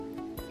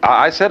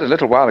I said a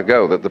little while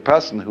ago that the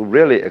person who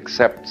really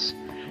accepts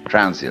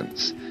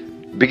transience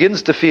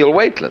begins to feel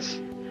weightless.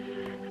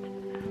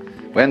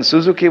 When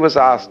Suzuki was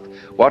asked,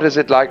 what is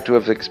it like to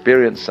have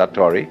experienced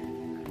Satori,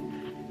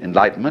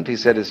 enlightenment, he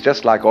said, it's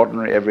just like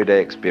ordinary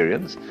everyday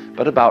experience,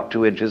 but about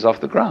 2 inches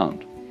off the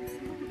ground.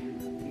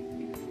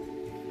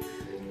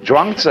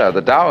 Zhuangzi,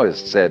 the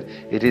Taoist, said,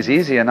 it is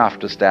easy enough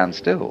to stand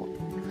still.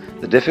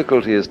 The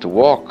difficulty is to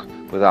walk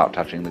without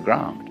touching the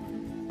ground.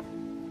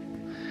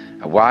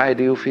 And why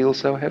do you feel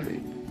so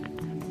heavy?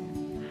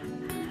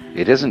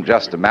 It isn't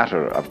just a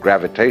matter of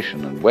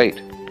gravitation and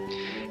weight.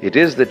 It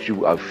is that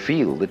you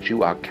feel that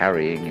you are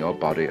carrying your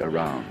body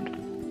around.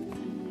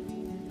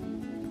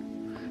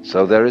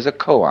 So there is a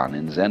koan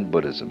in Zen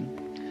Buddhism.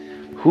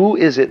 Who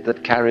is it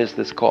that carries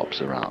this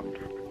corpse around?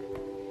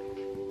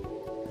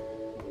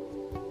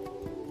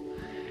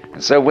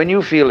 And so when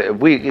you feel,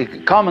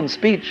 common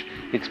speech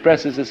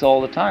expresses this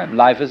all the time.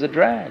 Life is a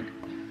drag.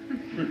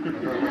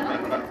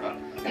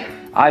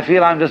 I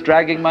feel I'm just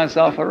dragging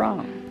myself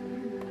around.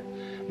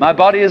 My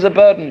body is a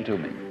burden to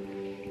me.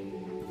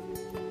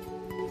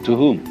 To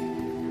whom?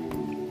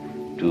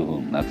 To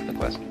whom? That's the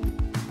question.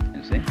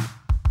 You see?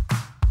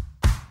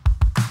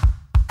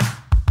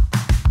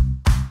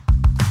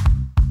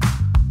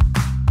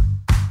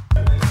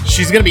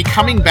 She's going to be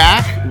coming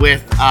back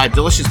with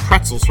delicious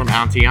pretzels from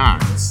Auntie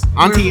Anne's.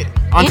 Auntie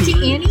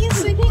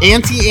Annie's, I think?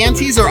 Auntie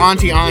Auntie's or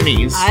Auntie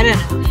Annie's? I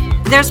don't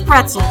know. There's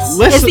pretzels.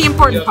 Listen. It's the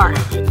important part.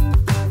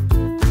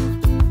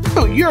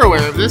 Oh, you're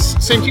aware of this.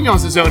 St. Tino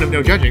is a zone of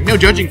no judging. No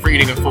judging for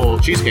eating a full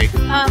cheesecake.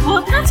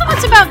 Well, not so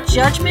much about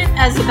judgment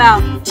as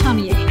about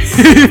tummy aches.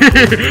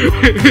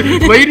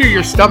 Later,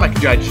 your stomach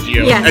judged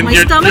you. Yes, and my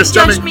stomach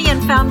judged me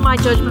and found my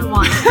judgment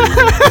wanting.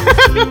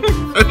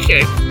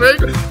 Okay, very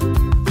good.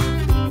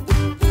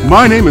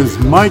 My name is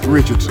Mike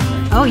Richardson.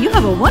 Oh, you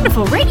have a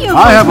wonderful radio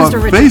voice, I have Mr. a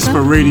Richardson. face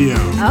for radio.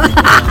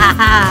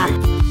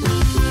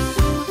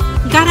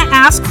 You gotta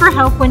ask for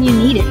help when you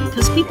need it,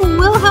 because people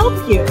will help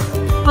you.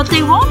 But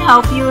they won't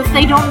help you if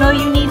they don't know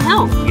you need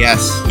help.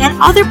 Yes.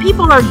 And other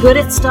people are good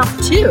at stuff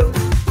too.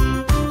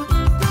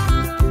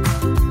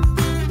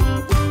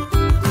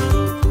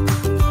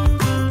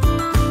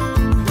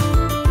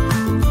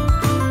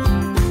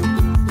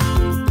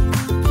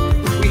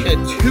 We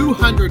had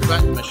 200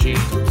 button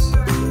machines.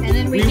 And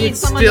then we need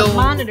someone still to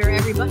monitor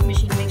every button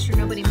machine to make sure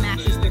nobody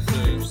mashes their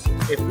fingers.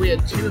 If we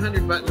had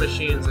 200 button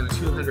machines and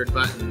 200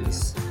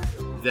 buttons,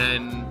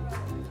 then...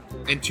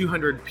 and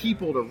 200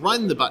 people to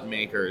run the button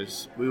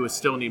makers, we would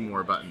still need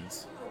more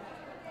buttons.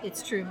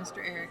 It's true,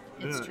 Mr. Eric.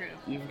 It's true.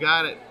 You've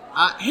got it.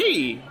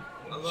 Hey,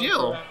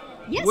 Jill.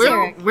 Yes,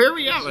 where Eric. are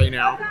we at right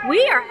now?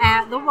 We are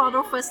at the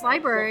Waldorf West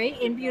Library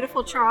in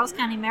beautiful Charles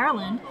County,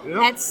 Maryland,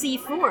 at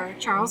C4,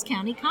 Charles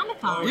County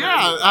Comic Con.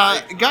 Yeah,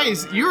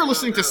 guys, you're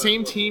listening to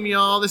Same Team,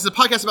 y'all. This is a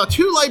podcast about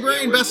two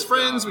librarian best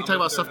friends. We talk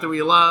about stuff that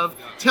we love,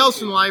 tales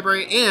from the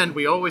library, and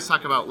we always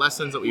talk about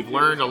lessons that we've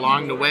learned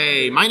along the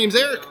way. My name's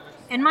Eric.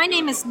 And my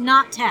name is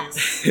not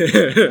Tess.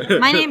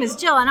 My name is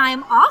Jill, and I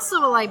am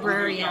also a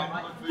librarian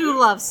who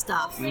loves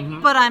stuff,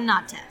 but I'm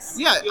not Tess.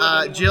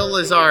 Yeah, Jill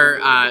is our,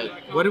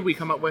 what did we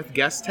come up with?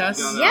 Guest Tess?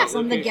 Yes,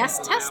 I'm the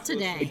guest Tess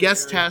today. A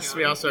guest Tess.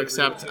 We also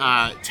accept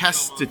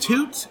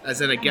Testitute,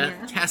 as in a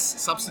Tess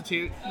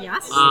substitute.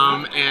 Yes.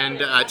 And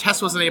Tess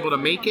wasn't able to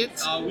make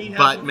it,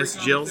 but Miss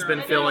Jill's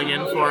been filling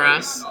in for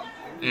us.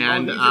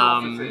 And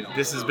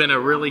this has been a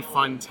really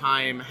fun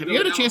time. Have you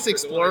had a chance to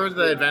explore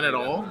the event at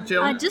all,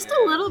 Jill? Just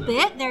a little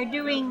bit. They're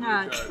doing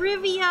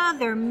trivia.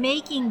 They're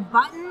making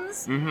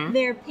buttons.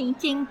 They're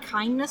painting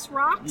kindness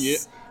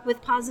rocks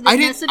with positive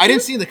messages. I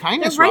didn't see the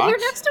kindness They're right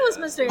rocks. here next to us,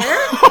 Mr.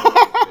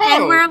 Eric.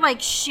 And we're like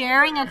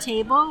sharing a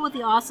table with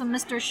the awesome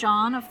Mr.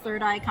 Sean of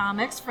Third Eye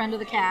Comics, friend of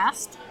the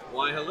cast.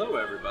 Why, hello,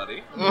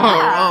 everybody.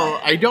 Oh,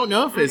 I don't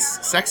know if his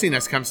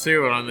sexiness comes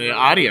through on the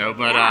audio,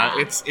 but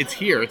it's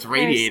here. It's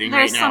radiating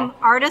there's right now. some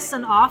artists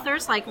and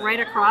authors like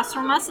right across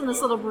from us in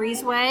this little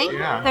breezeway.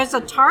 Yeah. There's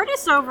a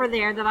TARDIS over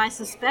there that I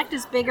suspect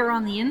is bigger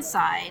on the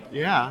inside.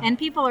 Yeah. And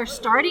people are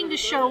starting to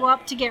show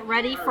up to get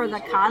ready for the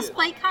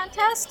cosplay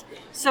contest.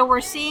 So we're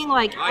seeing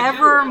like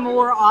ever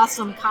more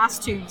awesome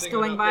costumes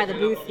going by the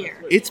booth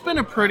here. It's been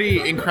a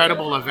pretty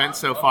incredible event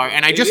so far,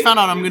 and I just found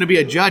out I'm going to be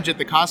a judge at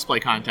the cosplay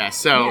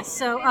contest. So, Yes,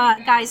 so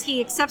guys,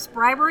 he accepts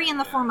bribery in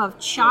the form of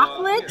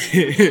chocolate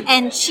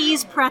and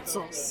cheese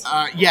pretzels.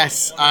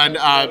 yes, and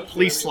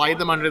please slide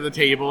them under the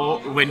table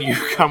when you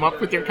come up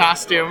with your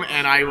costume,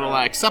 and I will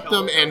accept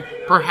them and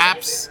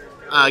perhaps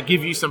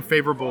give you some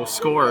favorable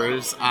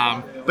scores.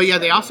 But yeah,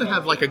 they also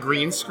have like a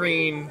green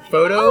screen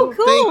photo Oh,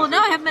 cool. thing. No,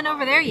 I haven't been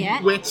over there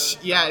yet. Which,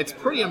 yeah, it's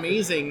pretty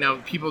amazing.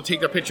 Now, people take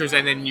their pictures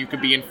and then you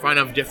could be in front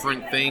of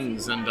different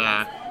things, and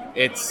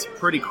it's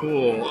pretty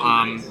cool.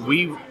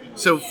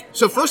 So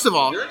first of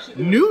all,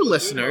 new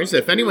listeners,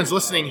 if anyone's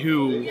listening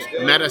who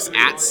met us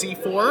at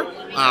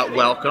C4,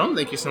 welcome.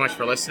 Thank you so much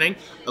for listening.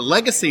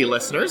 Legacy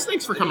listeners,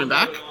 thanks for coming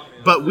back.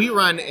 But we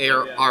run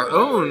our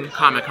own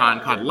Comic-Con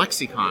called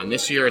Lexicon.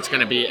 This year it's going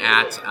to be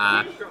at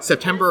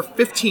September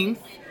 15th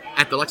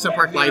at the Lexington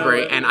Park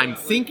Library, and I'm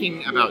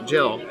thinking about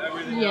Jill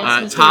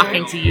Yes, Mr.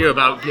 talking Ware. to you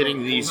about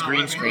getting these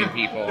green screen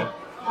people.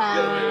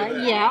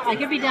 Yeah, I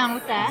could be down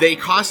with that. They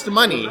cost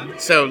money,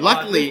 so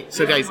luckily,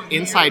 so guys,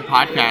 inside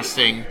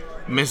podcasting,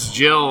 Miss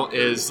Jill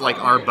is like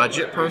our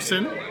budget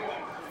person.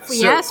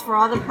 Yes, for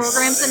all the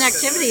programs and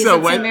activities So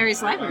at when- St.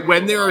 Mary's Library.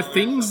 When there are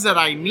things that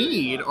I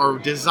need or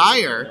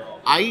desire,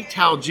 I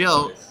tell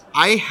Jill,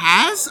 I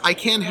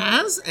can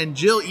has, and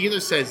Jill either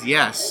says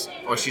yes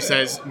or she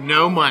says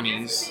no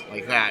monies,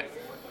 like that.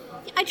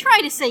 I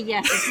try to say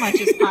yes as much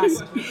as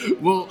possible.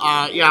 Well,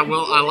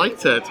 I'd like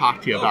to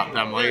talk to you about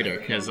them later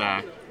because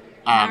right.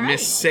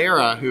 Miss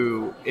Sarah,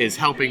 who is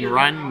helping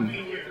run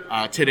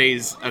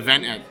today's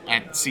event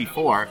at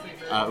C4,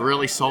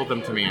 really sold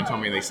them to me and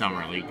told me they sound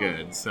really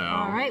good. So.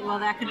 All right, well,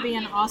 that could be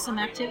an awesome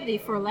activity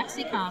for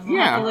Lexicon. We'll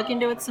Yeah. have to look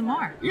into it some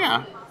more.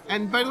 Yeah.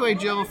 And by the way,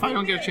 Jill, if I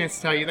don't get a chance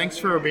to tell you, thanks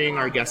for being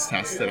our guest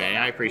test today.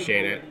 I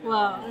appreciate it.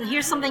 Well,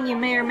 here's something you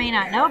may or may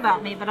not know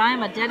about me, but I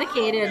am a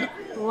dedicated,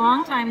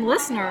 longtime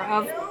listener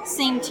of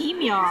Same Team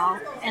Y'all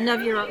and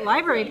of your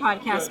library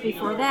podcast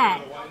before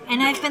that.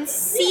 And I've been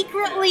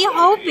secretly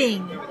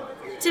hoping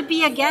to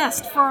be a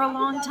guest for a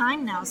long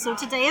time now. So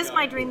today is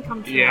my dream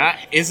come true. Yeah.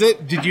 Is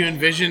it? Did you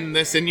envision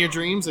this in your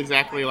dreams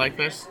exactly like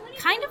this?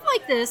 Kind of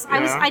like this.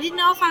 Yeah. I didn't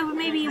know if I would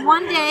maybe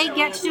one day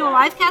get to do a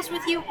live cast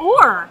with you,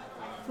 or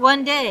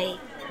one day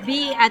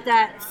be at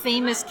that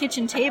famous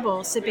kitchen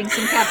table sipping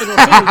some capital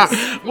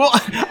teas. Well,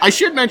 I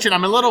should mention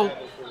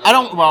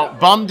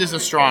bummed is a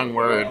strong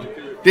word.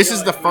 This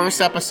is the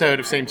first episode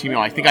of Same Team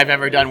Y'all I think I've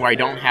ever done where I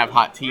don't have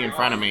hot tea in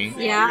front of me.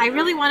 Yeah, I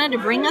really wanted to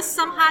bring us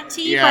some hot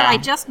tea, Yeah. but I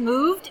just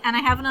moved and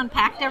I haven't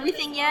unpacked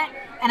everything yet,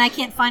 and I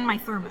can't find my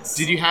thermos.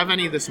 Did you have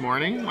any this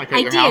morning, like at I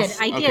your did.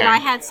 house? I did. Okay. I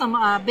had some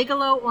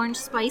Bigelow orange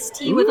spice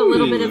tea with a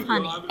little bit of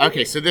honey.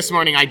 Okay, so this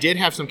morning I did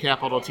have some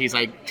Capital Teas.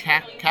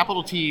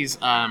 Capital Teas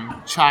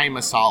chai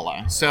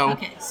masala. So,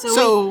 Okay,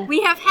 so we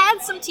have had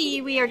some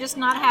tea. We are just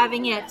not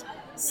having it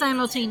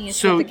simultaneous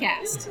So- with the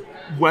cast.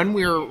 when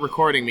we're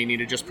recording, we need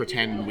to just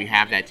pretend we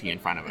have that tea in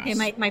front of us.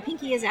 Okay, my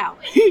pinky is out.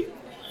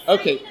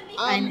 Okay,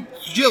 I'm-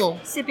 Jill,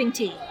 Sipping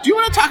tea. do you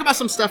want to talk about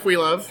some stuff we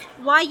love?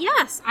 Why,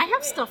 yes, I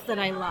have stuff that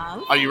I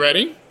love. Are you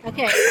ready?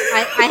 Okay,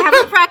 I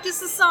haven't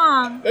practiced the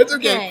song. That's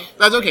okay.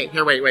 That's okay.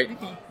 Here, wait.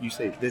 Okay. You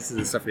say this is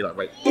the stuff we love.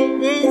 Wait.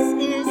 This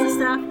is the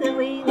stuff that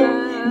we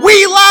love.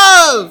 We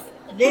love!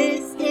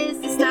 This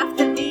is the stuff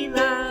that we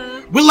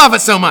love. We love it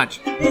so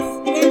much.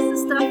 This is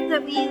the stuff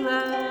that we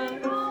love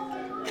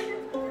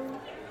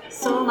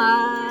so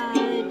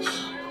much.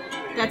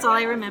 That's all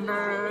I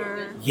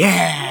remember.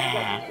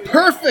 Yeah.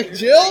 Perfect,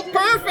 Jill.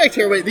 Perfect.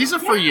 Here, wait. These are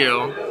for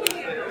you.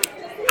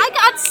 I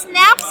got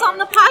snaps on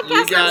the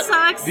podcast. I'm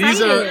so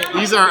excited.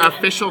 These are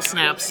official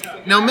snaps.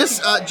 Now,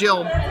 Miss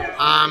Jill,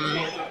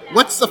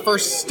 what's the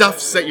first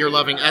stuffs that you're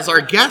loving? As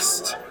our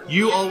guest,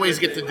 you always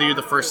get to do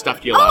the first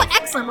stuff you Oh, love.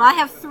 excellent. Well, I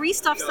have 3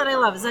 stuffs that I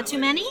love. Is that too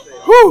many?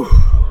 Whew.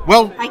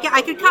 Well,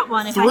 I could cut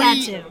one if I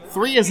had to.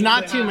 three is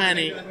not too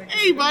many.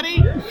 Hey,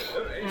 buddy.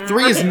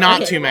 3 is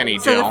not too many,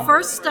 So Jill. the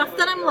first stuff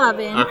that I'm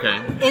loving Okay.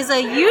 is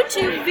a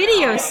YouTube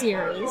video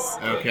series.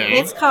 Okay.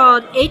 It's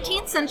called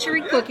 18th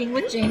Century Cooking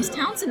with James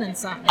Townsend and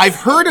Sons. I've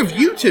heard of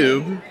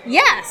YouTube.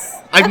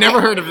 Yes. I've Okay.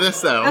 never heard of this,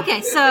 though.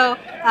 Okay, so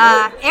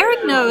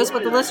Eric knows,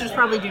 but the listeners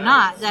probably do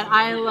not, that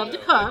I love to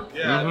cook.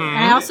 Mm-hmm.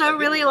 And I also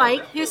really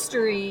like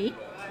history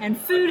and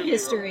food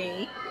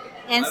history.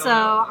 And so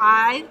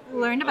I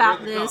learned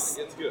about this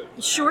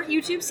short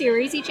YouTube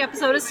series. Each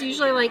episode is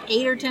usually like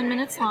 8 or 10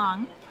 minutes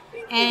long.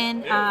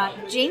 And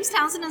James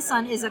Townsend and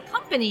Son is a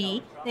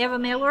company. They have a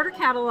mail order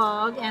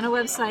catalog and a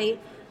website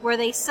where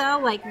they sell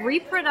like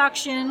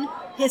reproduction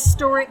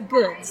historic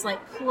goods, like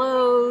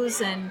clothes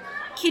and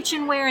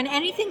kitchenware and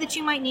anything that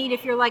you might need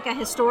if you're like a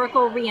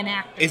historical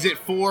reenactor. Is it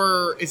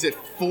for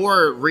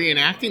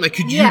reenacting? Like,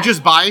 could Yeah. you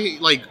just buy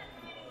like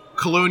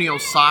colonial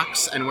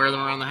socks and wear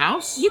them around the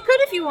house? You could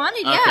if you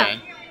wanted, yeah. Okay.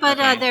 But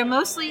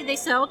Okay. they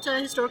sell to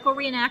historical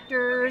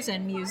reenactors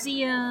and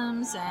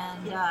museums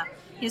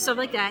and stuff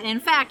like that. And in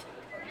fact,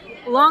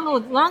 long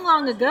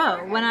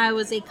ago, when I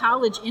was a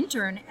college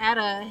intern at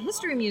a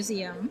history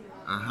museum,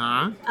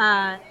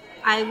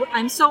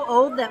 I'm so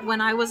old that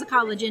when I was a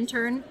college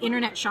intern,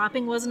 internet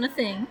shopping wasn't a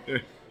thing.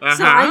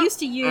 So I used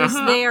to use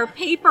their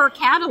paper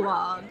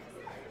catalog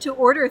to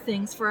order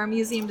things for our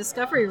museum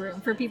discovery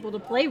room for people to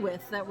play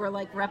with that were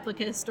like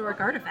replica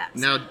historic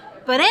artifacts. Now,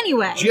 But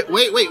anyway.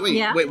 wait.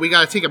 Yeah. We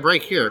got to take a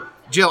break here.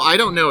 Jill, I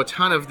don't know a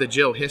ton of the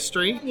Jill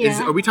history.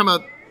 Yeah. Are we talking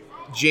about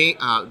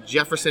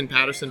Jefferson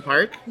Patterson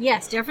Park?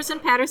 Yes, Jefferson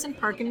Patterson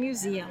Park and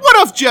Museum. What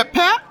up, Jet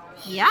Pat?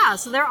 Yeah,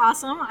 so they're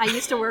awesome. I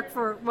used to work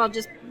for,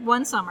 just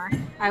one summer.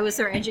 I was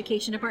their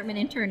education department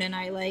intern, and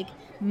I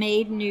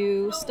made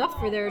new stuff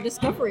for their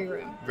discovery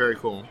room. Very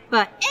cool.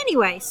 But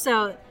anyway,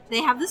 so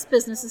they have this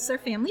business. It's their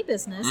family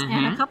business.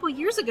 And a couple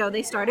years ago,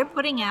 they started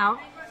putting out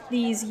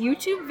these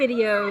YouTube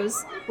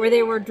videos where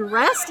they were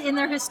dressed in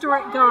their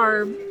historic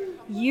garb,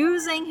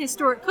 using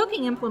historic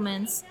cooking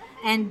implements,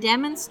 and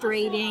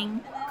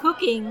demonstrating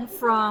cooking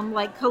from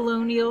like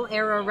colonial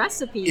era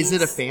recipes. Is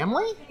it a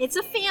family? It's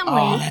a family.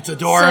 Oh, that's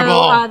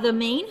adorable. So the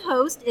main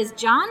host is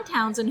John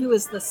Townsend, who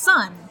is the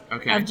son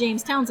of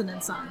James Townsend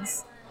and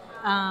Sons.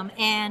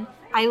 And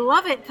I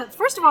love it because,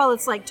 first of all,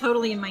 it's like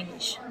totally in my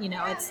niche. You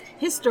know, it's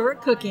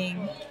historic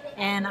cooking,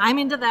 and I'm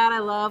into that. I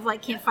love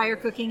like campfire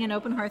cooking and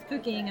open hearth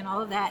cooking and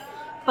all of that.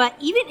 But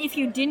even if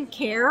you didn't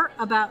care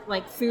about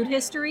like food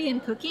history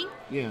and cooking,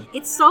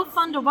 it's so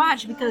fun to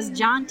watch because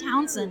John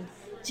Townsend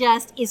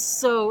just is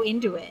so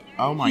into it.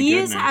 Oh my He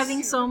goodness. is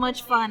having so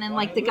much fun, and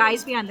like the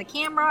guys behind the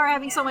camera are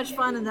having so much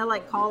fun, and they'll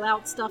like call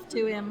out stuff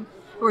to him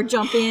or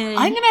jump in.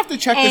 I'm gonna have to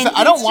check this And out.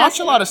 I don't it's watch just-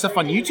 a lot of stuff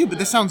on YouTube, but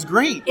this sounds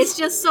great. It's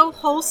just so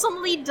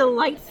wholesomely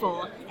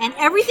delightful, and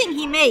everything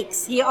he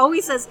makes, he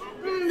always says,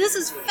 "This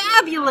is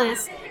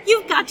fabulous.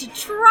 You've got to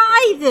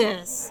try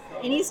this,"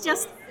 and he's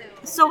just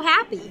so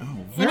happy.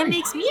 And very it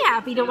makes me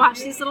happy to watch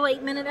these little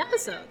 8-minute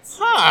episodes.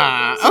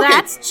 Huh. So Okay.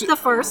 that's So- the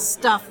first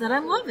stuff that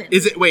I'm loving.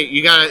 Is it? Wait,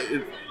 you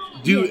gotta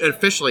do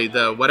officially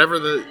the whatever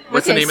the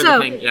what's the Okay, name so-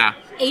 of the thing? Yeah.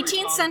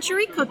 18th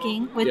Century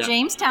Cooking with Yeah.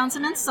 James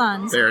Townsend and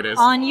Sons There it is.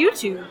 on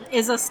YouTube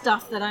is a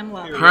stuff that I'm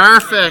loving.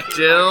 Perfect,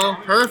 Jill.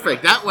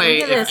 Perfect. That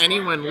way, Look at if this.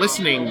 anyone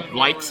listening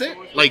likes it,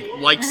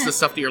 likes the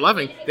stuff that you're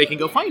loving, they can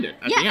go find it.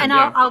 At Yeah, the end.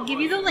 and I'll give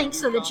you the link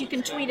so that you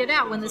can tweet it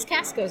out when this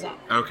cast goes up.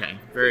 Okay,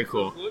 very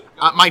cool.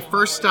 My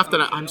first stuff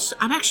that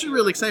I'm actually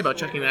really excited about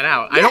checking that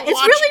out. I Yeah, don't it's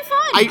watch, really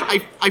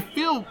fun. I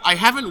feel I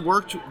haven't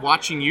worked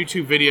watching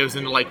YouTube videos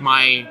into like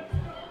my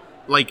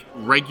like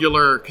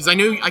regular, because I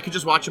know I could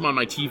just watch them on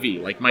my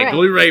TV. Like my Right.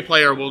 Blu-ray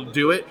player will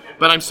do it,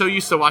 but I'm so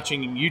used to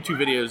watching YouTube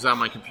videos on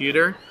my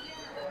computer,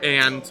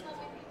 and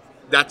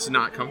that's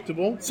not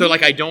comfortable. So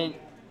like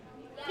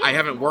I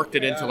haven't worked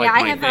it into like Yeah,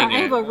 I my have thing I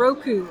have yet. a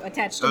Roku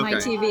attached to my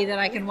Okay. TV that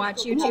I can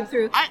watch YouTube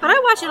through. I- But I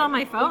watch it on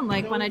my phone,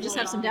 like when I just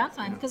have some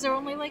downtime, because they're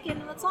only like 8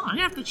 minutes I long.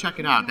 have to check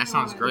it out. That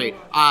sounds great.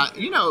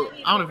 You know,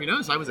 I don't know if you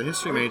noticed, I was a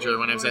history major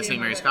when I was at St.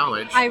 Mary's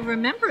College. I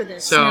remember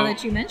this So, now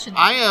that you mentioned it.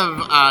 I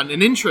have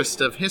an interest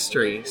of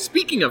history.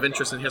 Speaking of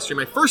interest in history,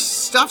 my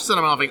first stuff that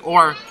I'm loving,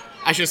 or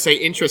I should say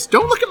interest.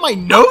 Don't look at my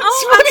notes.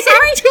 Oh, What I'm are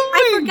sorry. you doing?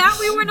 I forgot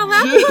we weren't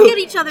allowed to Jill, look at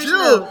each other's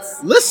Jill,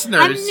 notes.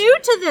 Listeners, I'm new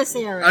to this,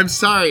 Eric. I'm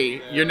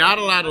sorry. You're not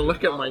allowed to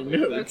look at my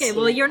notes. Okay,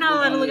 well, you're not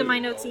allowed to look at my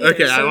notes either.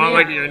 Okay, I so won't there.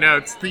 look at your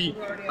notes.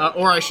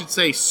 Or I should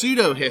say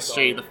pseudo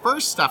history. The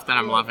first stuff that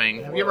I'm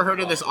loving. Have you ever heard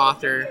of this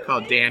author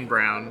called Dan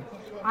Brown?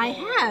 I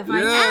have.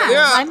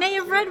 Yeah. I may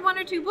have read 1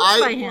 or 2 books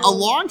by him. A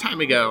long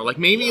time ago, like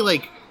maybe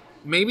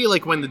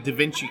when the Da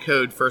Vinci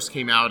Code first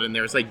came out and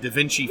there was like Da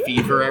Vinci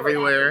fever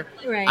everywhere.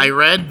 Right. I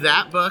read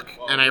that book,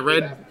 and I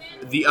read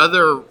the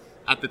other,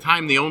 at the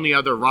time, the only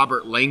other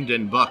Robert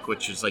Langdon book,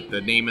 which is like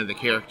the name of the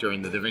character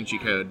in the Da Vinci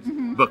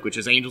Code book, which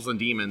is Angels and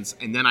Demons.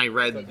 And then I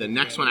read the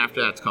next one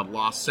after that. It's called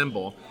Lost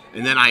Symbol.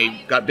 And then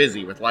I got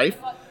busy with life.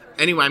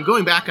 Anyway, I'm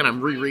going back and I'm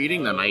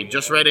rereading them. I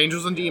just read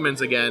Angels and Demons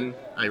again.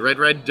 I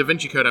read Da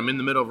Vinci Code. I'm in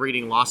the middle of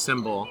reading Lost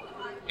Symbol.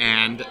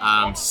 And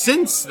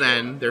since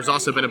then, there's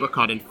also been a book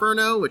called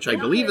Inferno, which I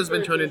believe has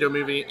been turned into a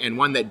movie, and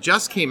one that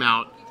just came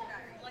out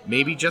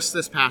maybe just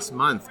this past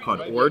month called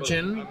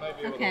Origin.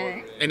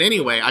 Okay. And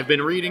anyway, I've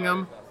been reading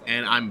them,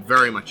 and I'm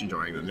very much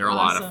enjoying them. They're a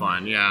lot of Awesome.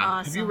 fun. Yeah.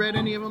 Have you Awesome. read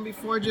any of them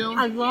before, Jill?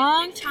 A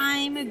long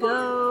time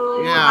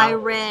ago, Yeah. I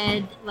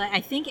read, like, I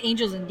think,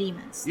 Angels and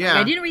Demons. Yeah. Like,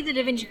 I didn't read the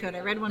Da Vinci Code. I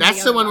read one. That's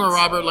of the other one where ones.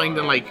 Robert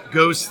Langdon like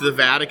goes to the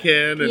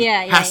Vatican and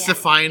Yeah, has yeah.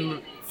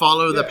 to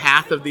follow the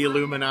path of the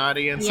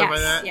Illuminati and stuff like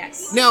that.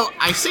 Yes. Now,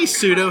 I say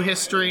pseudo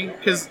history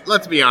because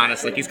let's be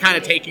honest, like he's kind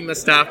of taking the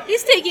stuff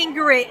He's taking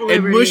great liberties.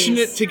 and mushing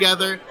it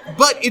together,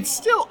 but it's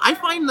still, I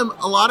find them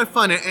a lot of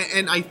fun,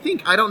 and I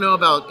think, I don't know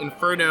about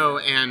Inferno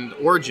and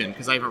Origin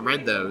because I haven't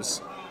read those,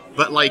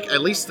 but like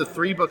at least the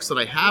 3 books that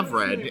I have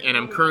read and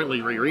I'm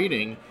currently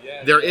rereading,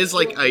 there is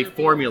like a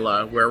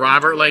formula where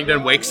Robert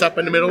Langdon wakes up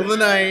in the middle of the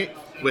night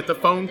with a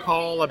phone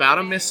call about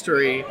a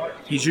mystery.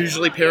 He's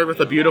usually paired with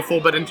a beautiful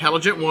but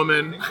intelligent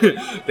woman.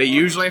 They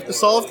usually have to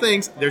solve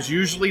things. There's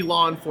usually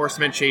law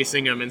enforcement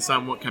chasing him in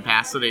some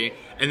capacity.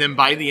 And then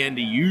by the end,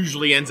 he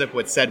usually ends up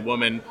with said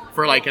woman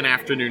for like an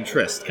afternoon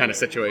tryst kind of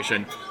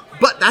situation.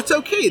 But that's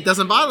okay. It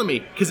doesn't bother me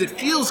because it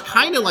feels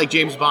kind of like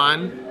James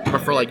Bond, but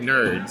for like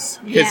nerds.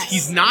 Because Yes.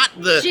 he's not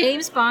the...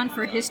 James Bond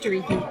for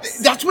history geeks.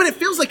 That's what it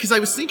feels like because I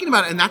was thinking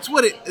about it, and that's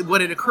what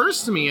it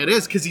occurs to me it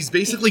is because he's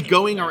basically he's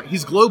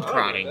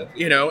globetrotting,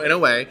 in a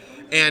way.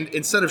 And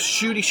instead of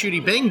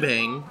shooty bang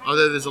bang,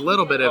 although there's a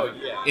little bit of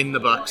in the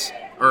books,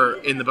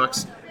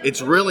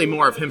 it's really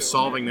more of him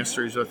solving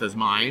mysteries with his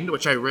mind,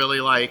 which I really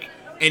like.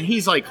 And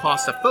he's like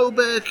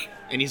claustrophobic,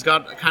 and he's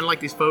got kind of like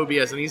these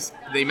phobias, and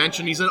they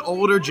mention he's an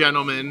older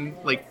gentleman,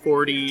 like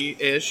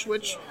 40-ish,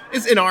 which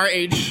is in our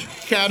age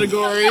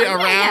category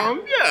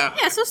around. Yeah.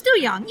 Yeah, so still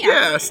young.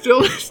 Yeah. Yeah,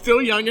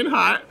 still young and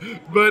hot.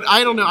 But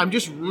I don't know. I'm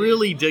just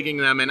really digging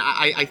them, and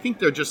I think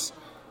they're just,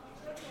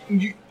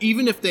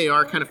 even if they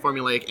are kind of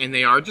formulaic and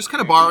they are just kind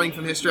of borrowing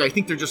from history, I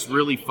think they're just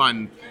really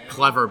fun,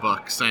 clever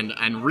books,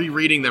 and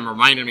rereading them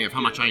reminded me of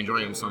how much I enjoy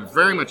them. So I'm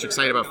very much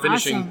excited about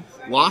finishing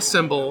Awesome. Lost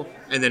Symbol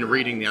and then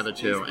reading the other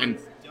 2. And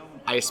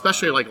I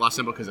especially like Lost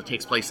Symbol because it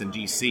takes place in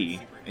D.C.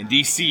 And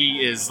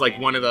D.C. is like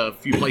one of the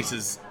few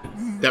places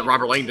that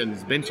Robert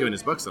Langdon's been to in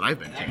his books that I've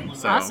been to.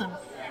 So. Awesome.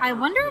 I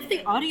wonder if the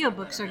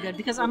audiobooks are good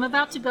because I'm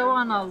about to go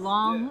on a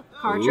long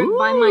car trip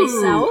by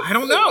myself. I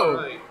don't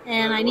know.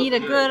 And I need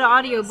a good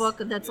audiobook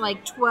that's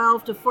like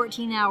 12 to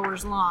 14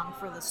 hours long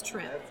for this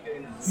trip.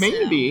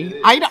 Maybe.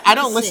 I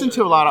don't listen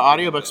to a lot of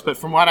audiobooks, but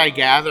from what I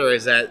gather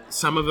is that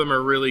some of them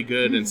are really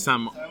good and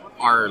some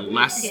are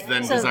less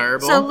than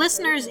desirable. So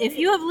listeners, if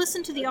you have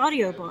listened to the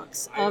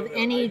audiobooks of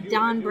any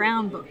Dan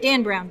Brown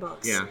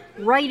books,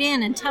 write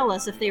in and tell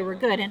us if they were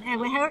good. And how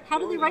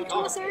do they write to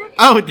us, Eric?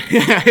 Oh,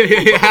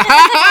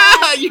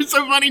 you're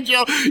so funny,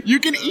 Jill. You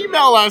can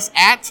email us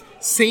at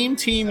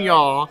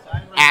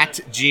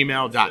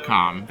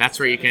sameteamyall@gmail.com. That's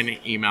where you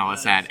can email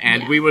us at.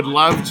 And we would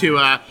love to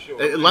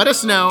let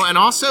us know. And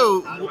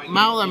also,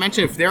 Mal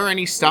mentioned if there are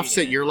any stuffs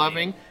that you're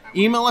loving,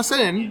 email us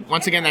in.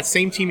 Once again, that's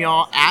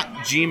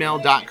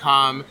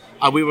sameteamyall@gmail.com.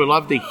 We would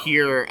love to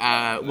hear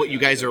what you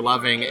guys are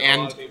loving.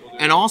 And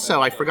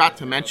also, I forgot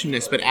to mention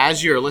this, but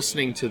as you're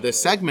listening to this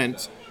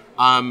segment,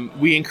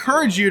 we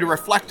encourage you to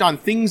reflect on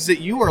things that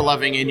you are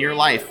loving in your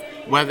life,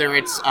 whether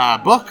it's a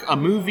book, a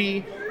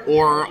movie,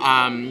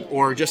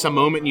 or just a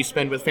moment you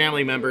spend with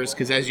family members.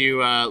 Because as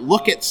you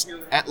look at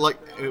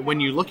when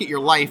you look at your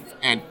life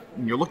and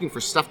you're looking for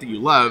stuff that you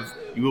love,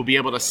 you will be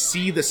able to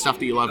see the stuff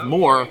that you love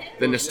more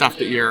than the stuff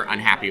that you're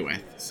unhappy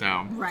with.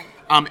 So, right.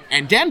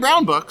 And Dan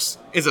Brown books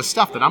is a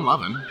stuff that I'm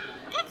loving.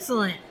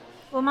 Excellent.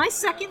 Well, my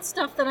second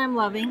stuff that I'm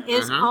loving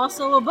is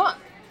also a book.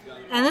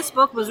 And this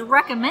book was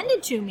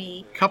recommended to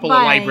me couple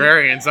of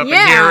librarians up in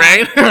here,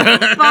 right?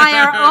 by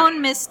our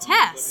own Miss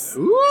Tess.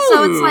 Ooh.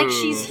 So it's like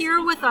she's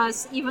here with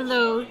us, even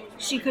though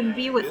she couldn't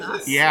be with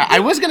us. Yeah, I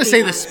was going to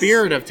say the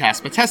spirit of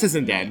Tess, but Tess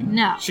isn't dead.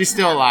 No. She's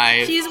still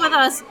alive. She's with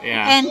us.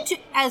 Yeah. And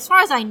as far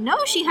as I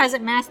know, she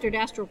hasn't mastered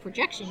astral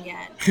projection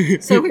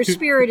yet. So her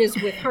spirit is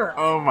with her.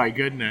 Oh, my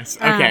goodness.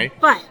 Okay.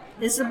 But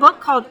this is a book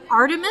called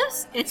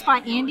Artemis. It's by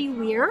Andy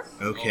Weir.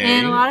 Okay.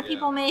 And a lot of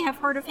people may have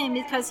heard of him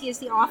because he is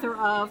the author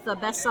of the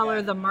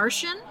bestseller The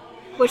Martian,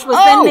 which was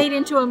then made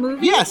into a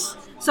movie. Yes.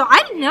 So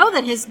I didn't know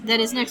that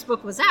his next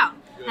book was out.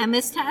 And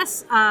Miss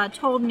Tess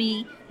told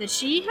me that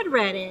she had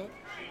read it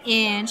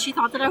and she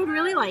thought that I would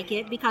really like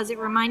it because it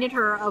reminded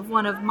her of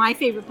one of my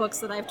favorite books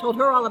that I've told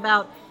her all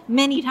about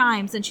many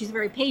times, and she's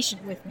very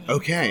patient with me.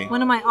 Okay.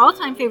 One of my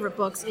all-time favorite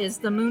books is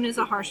The Moon is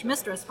a Harsh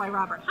Mistress by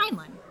Robert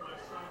Heinlein.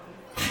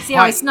 See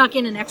how I snuck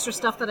in an extra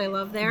stuff that I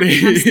love there?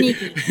 I'm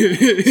sneaky.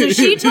 So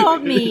she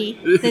told me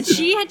that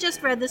she had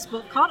just read this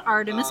book called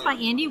Artemis by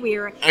Andy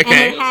Weir, and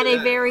it had a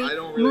very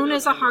Moon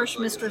is a Harsh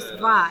Mistress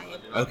vibe.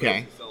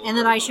 Okay. And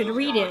that I should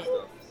read it.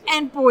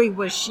 And boy,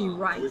 was she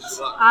right.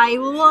 I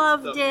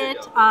loved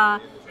it.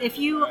 If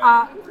you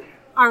are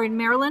in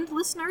Maryland,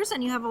 listeners,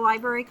 and you have a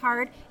library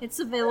card, it's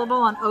available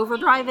on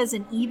Overdrive as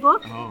an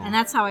ebook, and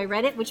that's how I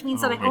read it, which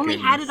means that I only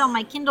had it on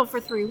my Kindle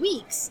for 3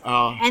 weeks,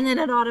 and then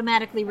it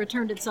automatically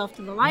returned itself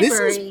to the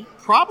library. This is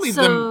probably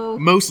the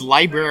most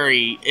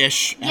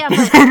library-ish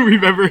episode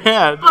we've ever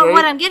had. But right?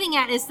 what I'm getting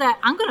at is that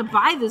I'm going to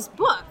buy this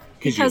book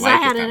because I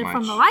had it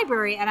from the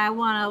library, and I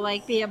want to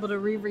be able to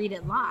reread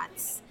it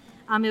lots.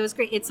 It was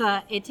great.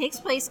 It takes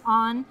place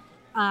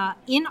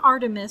in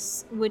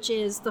Artemis, which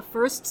is the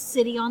first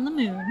city on the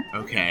moon.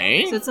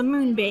 Okay. So it's a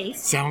moon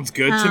base. Sounds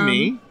good to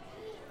me.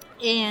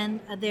 And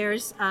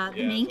there's the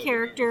main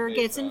character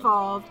gets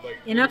involved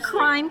in a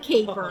crime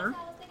caper.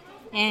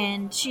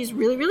 And she's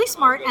really, really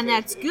smart, and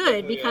that's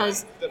good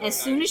because as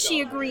soon as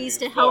she agrees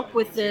to help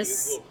with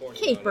this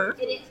caper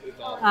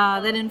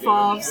that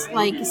involves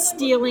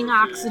stealing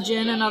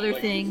oxygen and other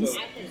things,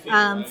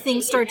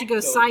 things start to go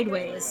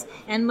sideways.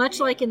 And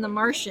much like in The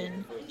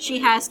Martian, she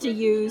has to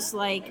use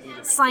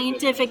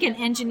scientific and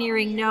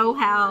engineering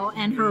know-how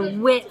and her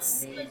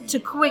wits to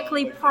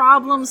quickly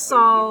problem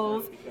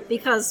solve.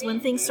 Because when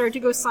things start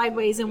to go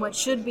sideways in what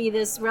should be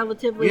this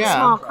relatively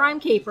small crime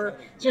caper,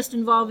 just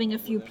involving a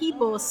few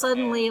people,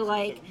 suddenly,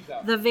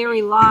 the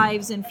very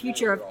lives and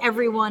future of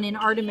everyone in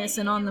Artemis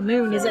and on the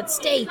moon is at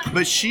stake.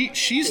 But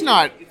she's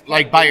not,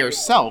 by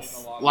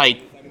herself,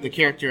 the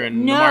character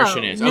in The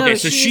Martian is. Okay,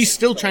 so she's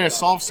still trying to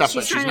solve stuff,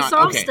 but she's not. She's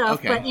trying to solve stuff,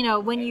 okay. but,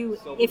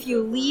 if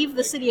you leave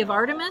the city of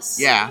Artemis,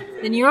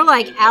 then you're,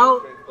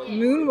 out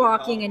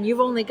moonwalking and you've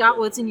only got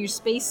what's in your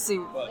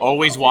spacesuit.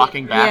 Always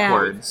walking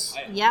backwards.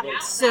 Yep.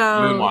 So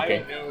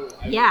moonwalking.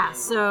 Yeah,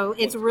 so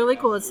it's really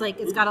cool. It's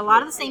got a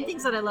lot of the same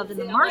things that I loved in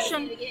The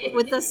Martian,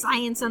 with the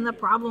science and the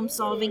problem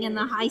solving and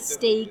the high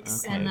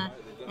stakes and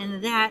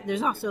that.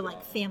 There's also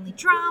family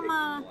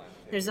drama.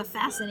 There's a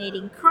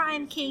fascinating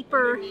crime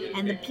caper,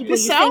 and the people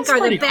you think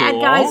are the bad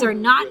guys are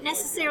not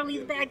necessarily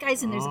the bad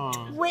guys, and there's a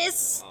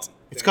twist.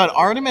 It's called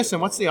Artemis,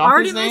 and what's the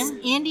author's name?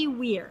 Artemis, Andy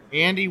Weir.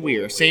 Andy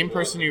Weir, same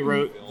person who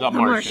wrote The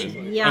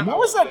Martian. Yeah. And what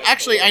was that?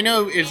 Actually, I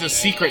know it's the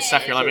secret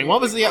stuff you're loving.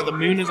 What was The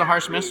Moon is a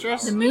Harsh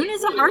Mistress? The Moon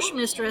is a Harsh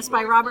Mistress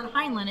by Robert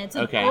Heinlein. It's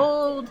an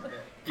old,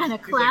 kind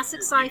of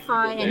classic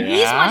sci-fi, and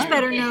he's much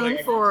better known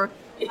for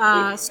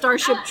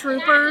Starship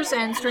Troopers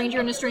and Stranger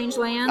in a Strange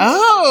Land.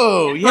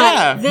 Oh,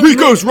 yeah.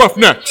 Rico's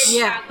Roughnecks.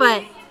 Yeah,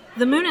 but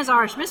The Moon is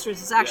Our Mistress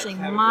is actually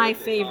my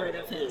favorite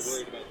of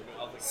his.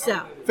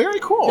 So, Very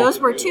cool. those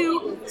were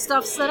two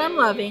stuffs that I'm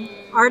loving.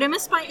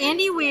 Artemis by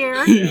Andy Weir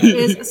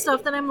is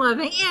stuff that I'm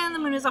loving, and The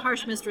Moon is a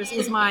Harsh Mistress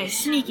is my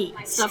sneaky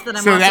stuff that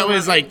I'm So also that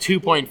was loving. like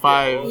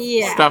 2.5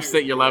 Yeah. stuffs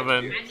that you're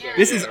loving.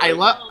 This is,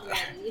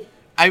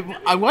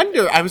 I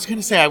wonder, I was going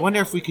to say, I wonder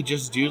if we could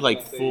just do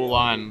like full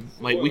on,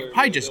 like we could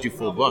probably just do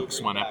full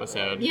books one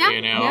episode. Yeah,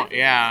 You know?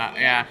 yeah.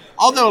 Yeah.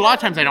 Although a lot of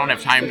times I don't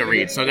have time to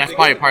read, so that's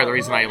probably part of the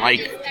reason I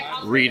like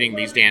reading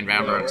these Dan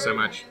Brown books so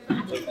much.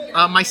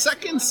 My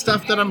second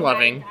stuff that I'm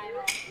loving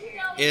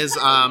is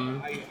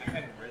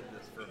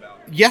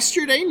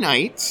yesterday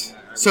night.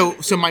 So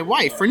my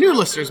wife, for new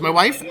listeners, my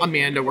wife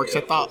Amanda works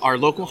at our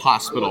local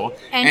hospital,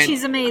 And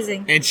she's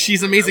amazing. And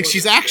she's amazing.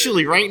 She's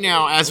actually right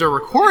now, as we're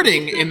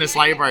recording in this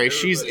library,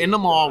 she's in the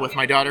mall with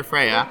my daughter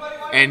Freya,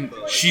 and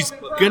she's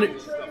gonna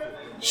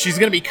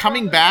be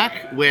coming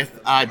back with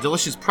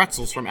delicious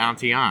pretzels from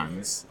Auntie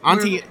Anne's.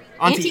 Auntie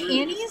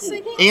Annie's, I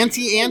think?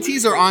 Auntie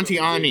Auntie's or Auntie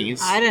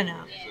Annie's. I don't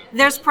know.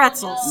 There's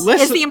pretzels.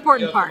 Listen- Is the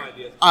important part.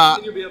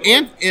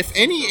 And if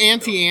any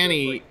Auntie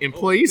Annie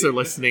employees are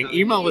listening,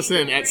 email us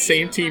in at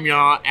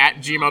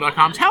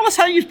sameteamyaw@gmail.com. Tell us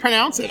how you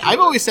pronounce it. I've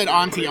always said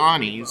Auntie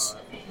Annie's.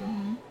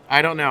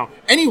 I don't know.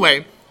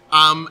 Anyway,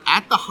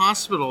 at the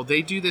hospital,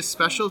 they do this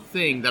special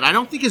thing that I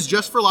don't think is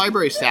just for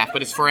library staff,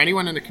 but it's for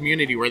anyone in the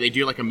community where they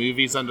do like a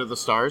movies under the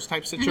stars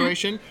type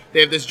situation.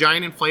 They have this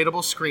giant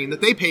inflatable screen that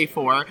they pay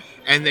for,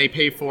 and they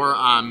pay for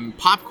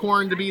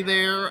popcorn to be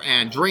there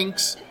and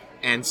drinks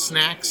and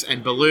snacks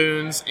and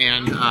balloons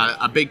and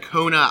a big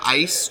Kona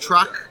ice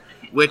truck,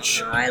 which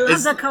I love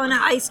is the Kona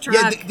ice truck.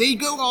 yeah, they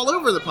go all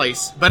over the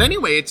place. But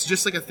anyway, it's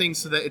just like a thing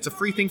so that it's a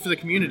free thing for the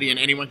community and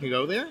anyone can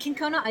go there. Can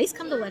Kona ice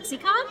come to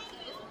Lexicon?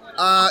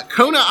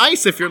 Kona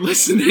Ice, if you're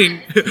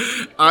listening,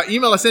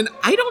 email us in.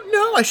 I don't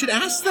know. I should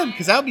ask them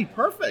because that would be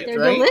perfect, They're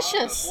right?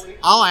 delicious.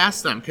 I'll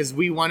ask them because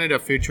we wanted a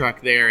food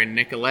truck there in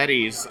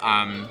Nicoletti's.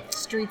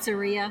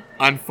 Streetseria.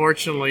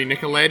 Unfortunately,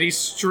 Nicoletti's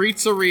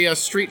Streetseria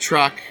street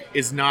truck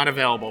is not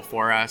available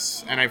for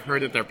us, and I've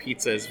heard that their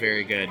pizza is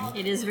very good.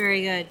 It is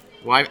very good.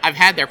 Well, I've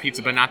had their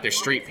pizza, but not their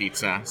street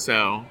pizza.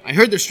 So I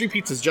heard their street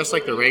pizza is just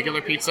like the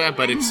regular pizza,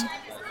 but it's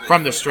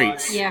from the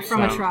streets. Yeah,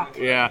 from a truck.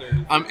 Yeah.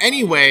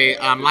 Anyway,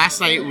 last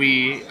night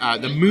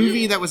the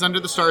movie that was under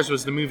the stars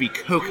was the movie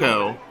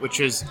Coco, which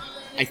is,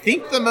 I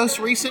think, the most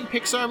recent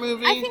Pixar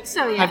movie. I think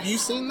so, yes. Have you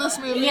seen this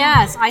movie?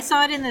 Yes, I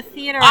saw it in the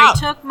theater. Ah. I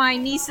took my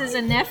nieces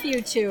and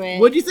nephew to it.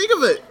 What'd you think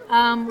of it?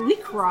 We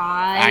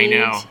cried. I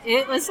know.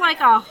 It was like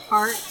a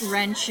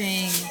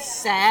heart-wrenching,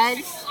 sad,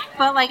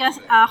 but like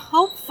a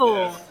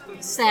hopeful,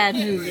 sad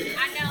movie.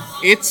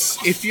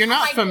 If you're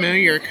not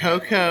familiar,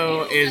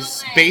 Coco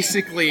is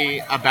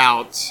basically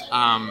about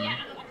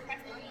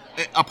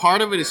a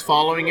part of it is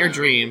following your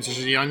dreams. There's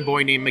a young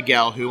boy named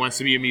Miguel who wants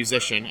to be a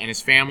musician, and his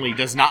family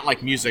does not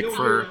like music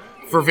for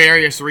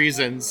various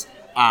reasons.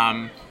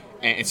 And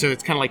so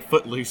it's kind of like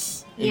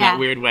Footloose in that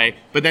weird way.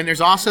 But then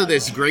there's also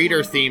this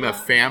greater theme of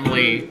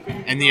family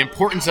and the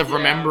importance of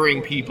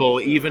remembering people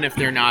even if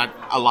they're not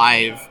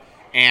alive,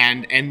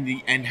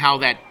 and how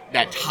that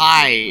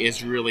tie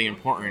is really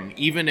important.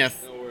 Even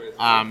if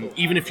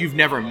you've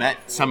never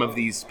met some of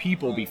these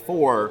people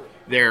before,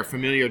 their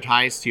familiar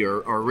ties to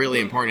you are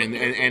really important.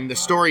 And the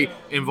story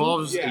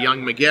involves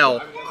young Miguel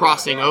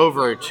crossing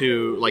over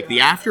to like the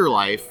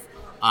afterlife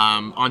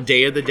on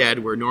Day of the Dead,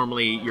 where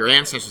normally your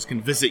ancestors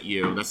can visit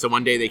you. That's the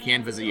one day they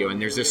can visit you.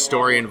 And there's this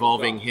story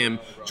involving him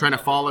trying to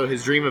follow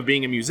his dream of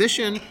being a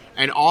musician,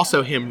 and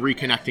also him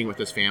reconnecting with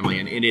his family.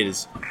 And it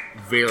is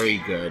very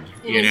good.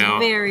 It is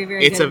very,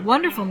 very good.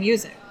 Wonderful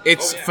music.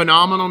 It's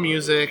phenomenal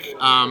music.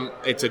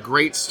 It's a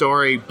great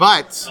story,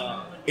 but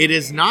it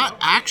is not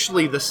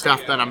actually the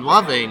stuff that I'm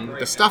loving.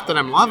 The stuff that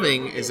I'm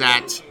loving is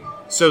that,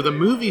 so the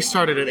movie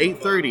started at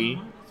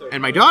 8:30,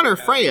 and my daughter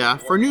Freya,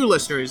 for new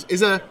listeners,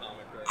 is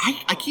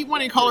I keep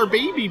wanting to call her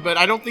baby, but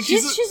I don't think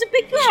she's a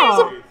big girl. She's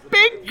a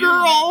big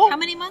girl. How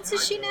many months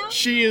is she now?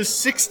 She is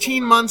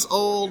 16 months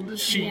old.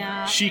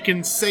 She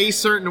can say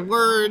certain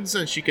words,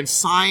 and she can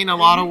sign a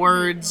lot of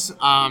words.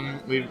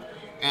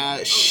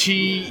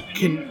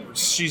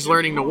 She's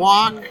learning to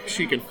walk.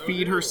 She can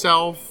feed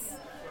herself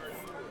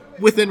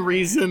within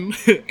reason,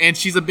 and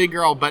she's a big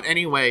girl. But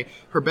anyway,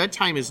 her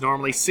bedtime is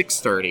normally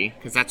 6:30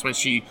 because that's when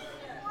she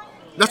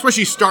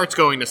starts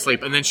going to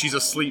sleep, and then she's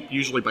asleep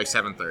usually by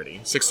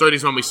 7:30. 6:30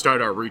 is when we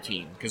start our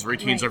routine, because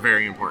routines are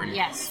very important.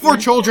 Yes. For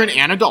children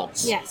and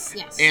adults. Yes.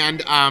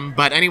 And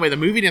but anyway, the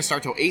movie didn't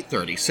start till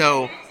 8:30,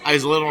 so I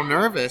was a little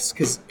nervous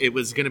because it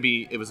was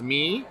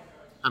me,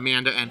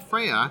 Amanda, and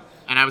Freya,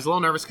 and I was a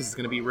little nervous because it's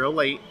gonna be real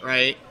late,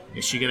 right?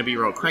 Is she gonna be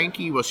real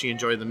cranky? Will she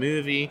enjoy the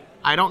movie?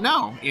 I don't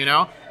know,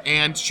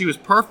 And she was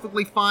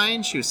perfectly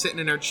fine. She was sitting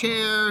in her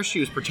chair. She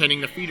was pretending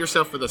to feed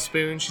herself with a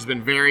spoon. She's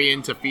been very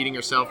into feeding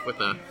herself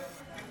with a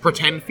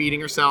pretend feeding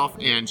herself,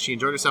 and she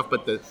enjoyed herself.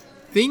 But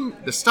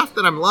the stuff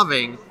that I'm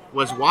loving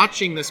was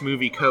watching this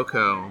movie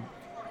Coco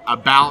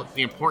about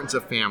the importance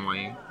of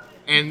family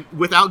And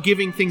without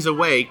giving things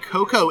away,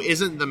 Coco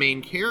isn't the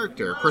main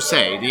character, per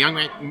se.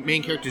 The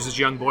main character is this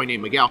young boy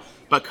named Miguel.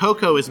 But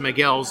Coco is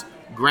Miguel's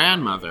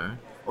grandmother,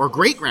 or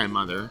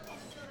great-grandmother.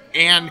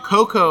 And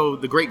Coco,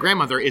 the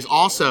great-grandmother, is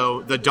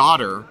also the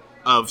daughter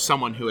of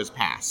someone who has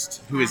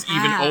passed, who is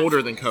even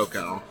older than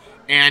Coco.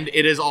 And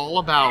it is all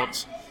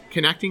about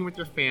connecting with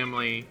your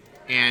family,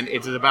 and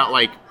it's about,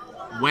 like,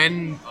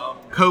 when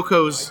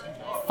Coco's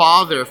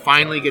father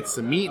finally gets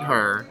to meet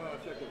her,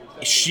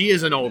 she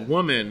is an old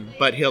woman,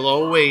 but he'll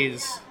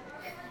always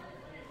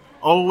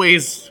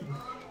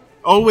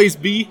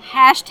be...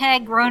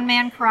 Hashtag grown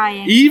man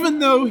crying. Even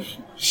though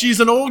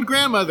she's an old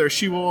grandmother,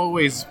 she will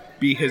always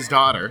be his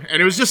daughter.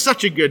 And it was just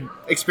such a good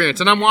experience.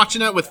 And I'm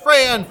watching it with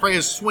Freya, and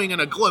Freya's swinging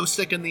a glow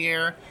stick in the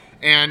air.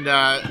 And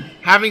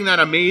having that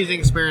amazing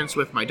experience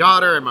with my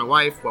daughter and my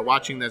wife while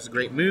watching this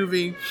great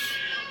movie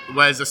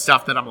was the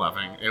stuff that I'm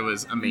loving. It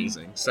was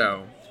amazing.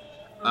 So...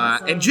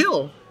 and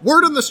Jill,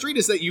 word on the street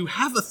is that you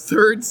have a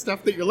third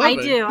stuff that you're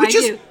loving. I do. Which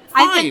is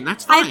fine.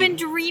 That's fine. I've been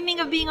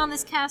dreaming of being on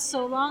this cast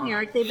so long,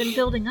 Eric. They've been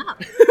building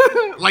up.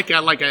 like a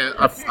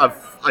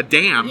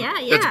dam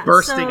that's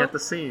bursting at the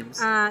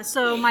seams.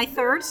 So my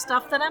third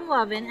stuff that I'm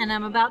loving, and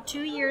I'm about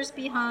 2 years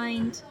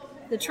behind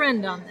the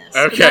trend on this.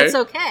 Okay. But that's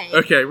okay.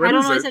 Okay, what I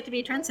don't is always it? have to be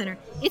a trend center.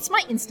 It's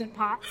my Instant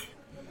Pot.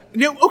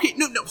 No.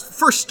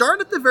 First,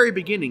 start at the very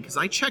beginning, because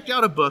I checked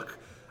out a book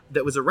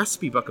that was a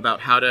recipe book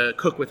about how to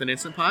cook with an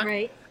Instant Pot.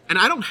 Right. And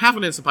I don't have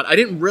an Instant Pot. I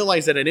didn't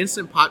realize that an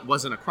Instant Pot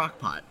wasn't a crock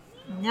pot.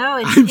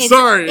 No, I'm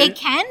sorry. It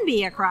can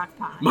be a crock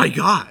pot. My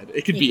God,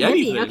 it could be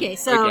anything. Okay,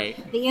 so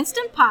the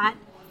Instant Pot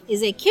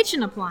is a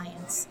kitchen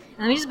appliance.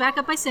 And let me just back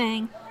up by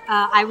saying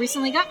I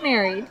recently got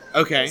married.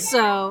 Okay.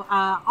 So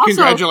also,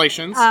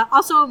 congratulations.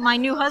 Also, my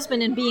new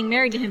husband and being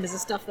married to him is the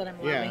stuff that I'm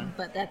loving. Yeah.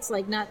 But that's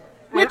like not.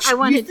 Which, I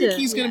wanted you think to.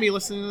 he's going to be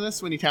listening to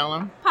this when you tell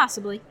him?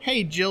 Possibly.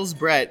 Hey, Jill's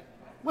Brett.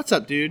 What's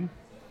up, dude?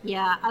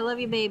 Yeah, I love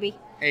you, baby.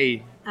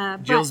 Hey,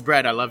 Jill's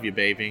Brett. I love you,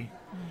 baby.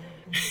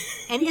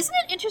 And isn't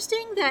it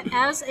interesting that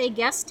as a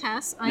guest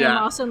Tess, I am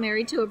also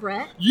married to a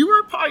Brett? You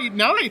were probably,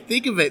 now that I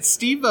think of it,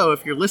 Steve-O,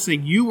 if you're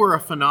listening, you were a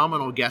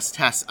phenomenal guest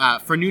Tess.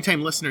 For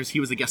new-time listeners,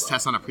 he was a guest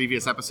Tess on a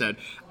previous episode,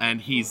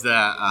 and he's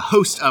the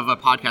host of a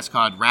podcast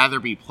called Rather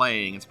Be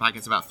Playing. It's a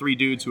podcast about three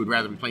dudes who would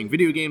rather be playing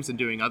video games than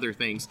doing other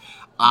things,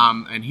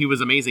 and he was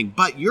amazing.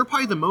 But you're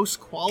probably the most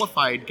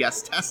qualified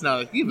guest Tess now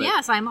that I think of it.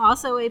 Yes, I'm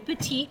also a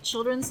petite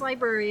children's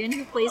librarian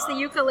who plays the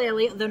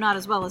ukulele, though not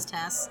as well as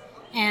Tess.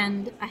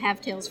 And I have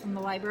Tales from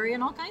the Library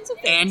and all kinds of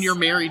things. And you're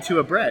married to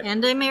a Brett.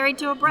 And I'm married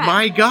to a Brett.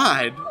 My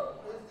God.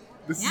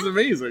 This is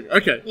amazing.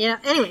 Okay. Yeah,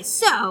 anyway,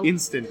 so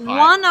Instant Pot.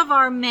 One of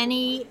our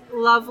many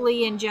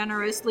lovely and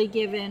generously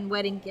given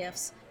wedding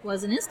gifts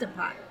was an Instant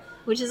Pot,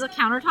 which is a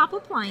countertop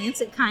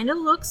appliance. It kind of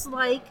looks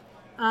like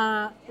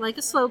a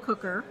slow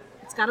cooker.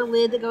 It's got a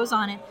lid that goes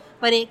on it,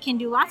 but it can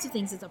do lots of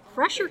things. It's a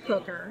pressure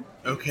cooker.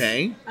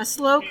 Okay. A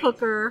slow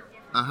cooker.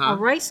 A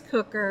rice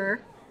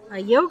cooker.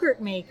 A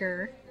yogurt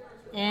maker.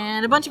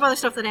 And a bunch of other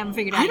stuff that I haven't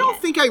figured out I don't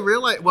yet. think I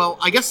realized... Well,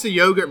 I guess the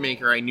yogurt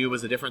maker I knew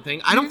was a different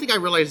thing. I don't think I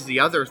realized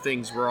the other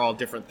things were all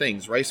different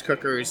things. Rice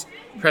cookers,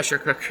 pressure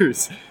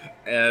cookers,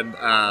 and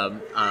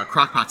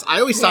crock pots.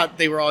 I always thought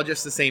they were all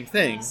just the same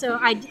thing. So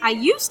I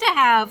used to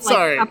have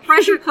a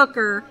pressure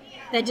cooker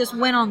that just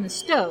went on the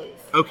stove.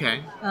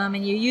 Okay.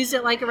 And you use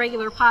it like a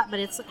regular pot, but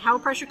it's how a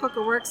pressure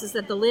cooker works is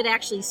that the lid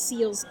actually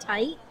seals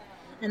tight.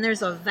 And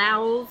there's a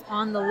valve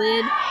on the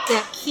lid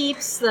that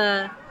keeps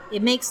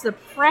it makes the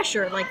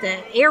pressure, like the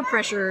air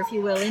pressure, if you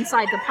will,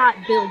 inside the pot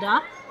build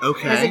up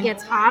as it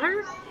gets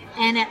hotter.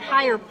 And at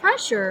higher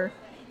pressure,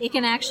 it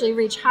can actually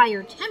reach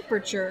higher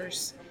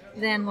temperatures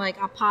than like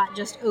a pot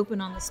just open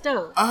on the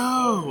stove.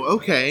 Oh,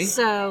 okay.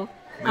 So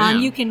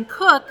you can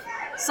cook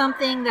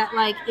something that,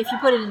 like, if you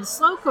put it in a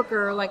slow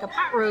cooker, like a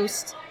pot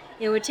roast,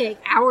 it would take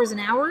hours and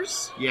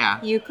hours.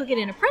 Yeah. You cook it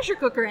in a pressure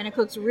cooker, and it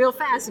cooks real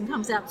fast and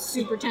comes out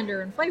super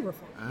tender and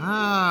flavorful.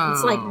 Oh.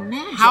 It's like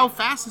magic. How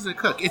fast does it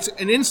cook? It's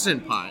an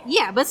Instant Pot.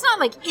 Yeah, but it's not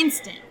like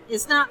instant.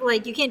 It's not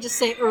like you can't just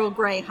say Earl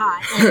Grey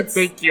hot.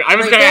 Thank you. I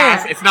was going to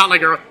ask. It's not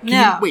like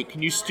No.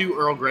 Can you stew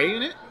Earl Grey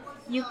in it?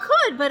 You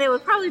could, but it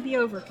would probably be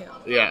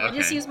overkill. Yeah, okay. I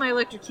just use my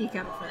electric tea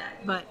kettle for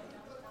that. But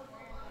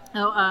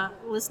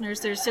listeners,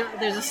 there's a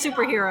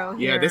superhero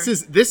here. Yeah, this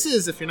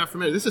is if you're not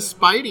familiar, this is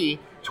Spidey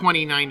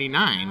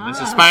 2099. This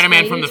is Oh,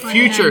 Spider-Man Spidey from the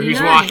future who's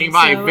 2099. walking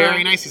by. So,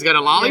 very nice. He's got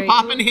a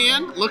lollipop very in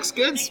hand. Looks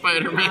good,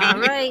 Spider-Man. All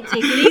right,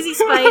 take it easy,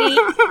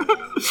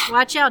 Spidey.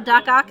 Watch out,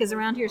 Doc Ock is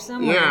around here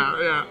somewhere.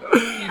 Yeah.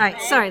 All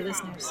right, sorry,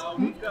 listeners.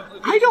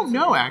 I don't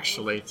know,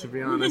 actually, to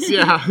be honest.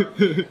 Yeah.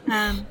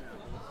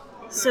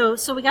 So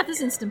we got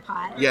this Instant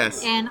Pot.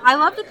 Yes. And I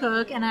love to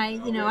cook, and I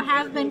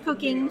have been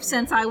cooking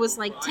since I was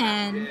like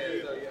 10,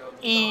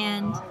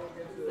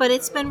 but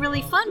it's been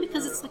really fun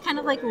because it's kind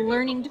of like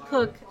learning to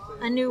cook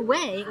a new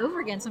way over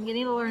again. So I'm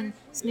getting to learn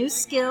this new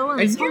skill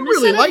and this you whole new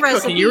really set of like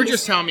recipes. cooking. You were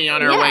just telling me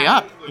on our way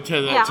up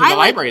to the I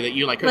library that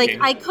you like cooking.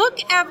 Like, I cook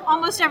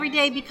almost every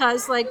day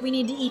because, like, we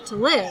need to eat to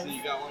live.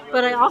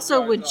 But I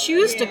also would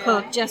choose to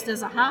cook just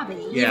as a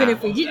hobby, even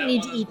if we didn't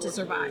need to eat to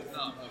survive.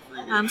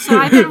 So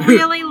I've been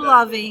really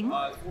loving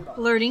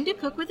learning to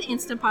cook with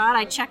Instant Pot.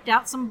 I checked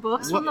out some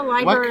books from the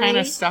library. What kind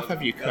of stuff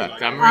have you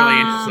cooked? I'm really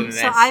interested in this.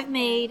 So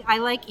I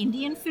like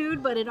Indian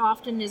food, but it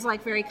often is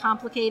like very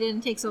complicated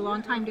and takes a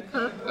long time to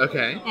cook.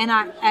 Okay. And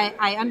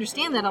I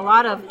understand that a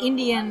lot of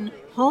Indian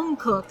home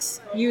cooks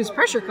use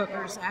pressure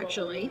cookers,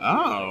 actually.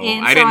 Oh,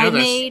 and I didn't know I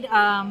this.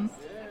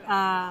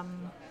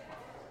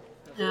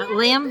 made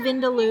lamb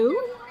vindaloo,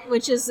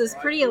 which is this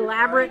pretty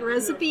elaborate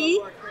recipe,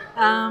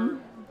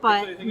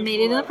 but made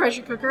it in a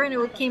pressure cooker, and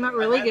it came out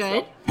really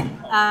good.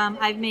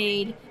 I've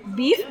made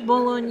beef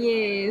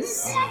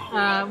bolognese,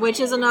 which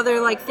is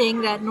another like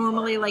thing that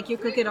normally like you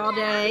cook it all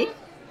day,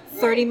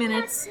 30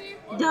 minutes,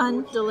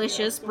 done,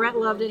 delicious. Brett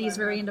loved it. He's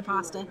very into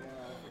pasta.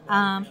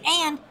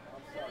 And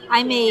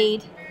I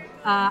made,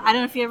 I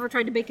don't know if you ever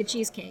tried to bake a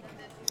cheesecake.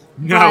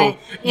 No.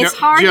 It's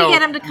hard Joe, to get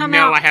them to come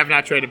out. No, I have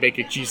not tried to bake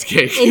a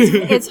cheesecake.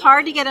 It's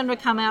hard to get them to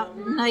come out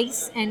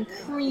nice and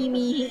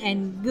creamy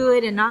and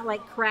good and not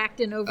like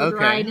cracked and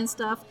over-dried and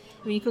stuff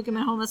when you cook them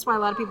at home. That's why a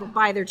lot of people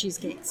buy their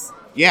cheesecakes.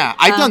 Yeah,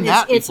 I've done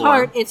that it's before.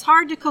 hard. It's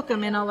hard to cook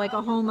them in a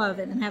home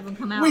oven and have them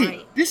come out Wait,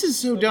 right. this is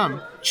so dumb.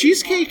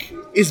 Cheesecake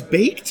is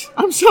baked?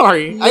 I'm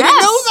sorry. I didn't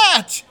Yes. know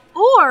that.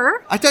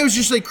 Or I thought it was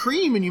just like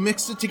cream and you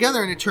mixed it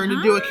together and it turned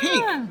into a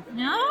cake.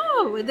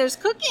 No, there's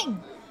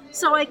cooking.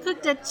 So I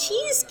cooked a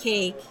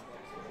cheesecake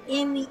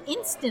in the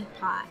Instant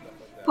Pot.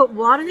 Put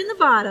water in the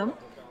bottom,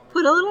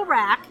 put a little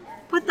rack,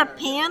 put the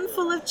pan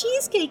full of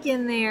cheesecake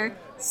in there,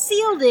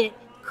 sealed it,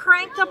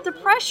 cranked up the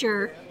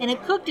pressure, and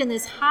it cooked in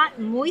this hot,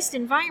 moist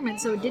environment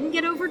so it didn't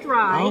get over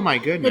dry. Oh my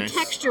goodness. The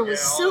texture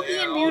was silky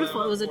and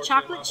beautiful. It was a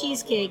chocolate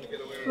cheesecake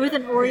with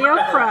an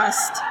Oreo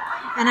crust,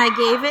 and I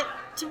gave it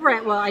to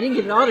Brett. Well, I didn't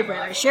give it all to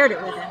Brett. I shared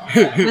it with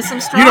him with some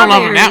strawberries. You don't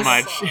love him that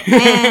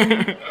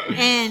much.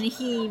 and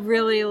he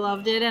really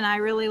loved it, and I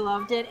really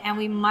loved it. And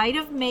we might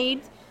have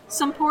made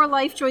some poor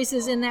life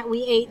choices in that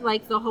we ate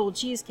like the whole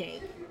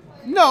cheesecake.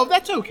 No,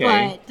 that's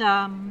okay.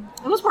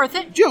 But it was worth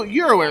it. Joe,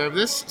 you're aware of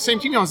this. Same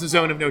thing as the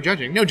zone of no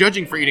judging. No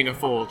judging for eating a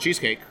full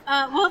cheesecake.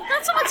 Well,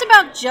 not so much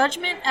about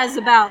judgment as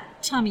about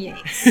tummy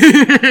aches.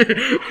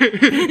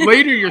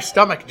 Later, your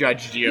stomach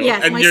judged you.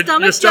 Yes, and my your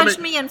stomach judged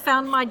me and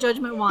found my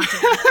judgment wanting.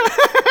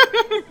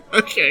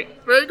 Okay,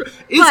 very good.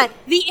 But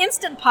the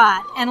Instant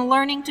Pot and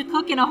learning to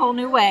cook in a whole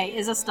new way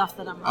is a stuff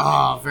that I'm loving.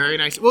 Oh, very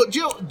nice. Well,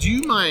 Jill, do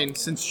you mind,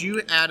 since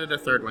you added a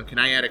third one, can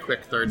I add a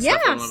quick third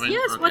stuff I'm loving?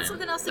 Yes. Okay. What's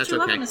something else that That's you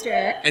love, okay. Mr.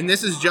 Eric? And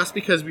this is just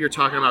because we were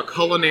talking about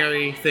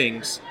culinary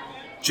things.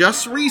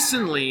 Just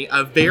recently,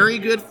 a very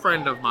good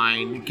friend of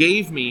mine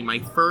gave me my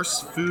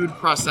first food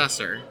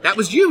processor. That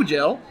was you,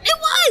 Jill.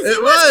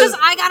 It was because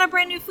I got a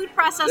brand new food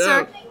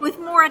processor with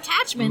more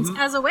attachments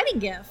as a wedding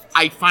gift.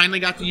 I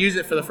finally got to use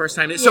it for the first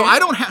time. So I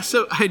don't have.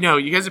 So I know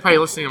you guys are probably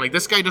listening. Like,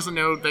 this guy doesn't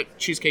know that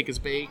cheesecake is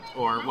baked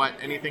or what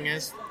anything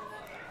is.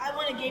 I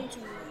want a game to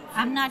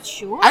I'm not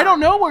sure. I don't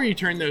know where you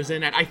turn those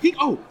in at. I think.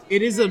 Oh,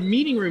 it is a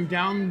meeting room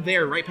down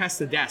there, right past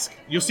the desk.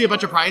 You'll see a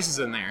bunch of prizes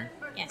in there.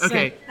 Yes,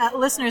 Okay. So,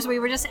 listeners, we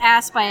were just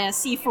asked by a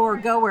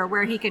C4 goer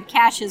where he could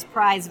cash his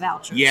prize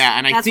vouchers. Yeah,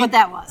 and I That's think what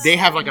that was. They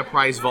have like a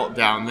prize vault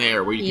down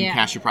there where you can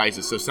cash your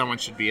prizes, so someone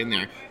should be in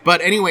there.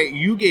 But anyway,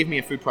 you gave me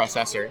a food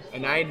processor,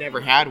 and I had never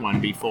had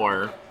one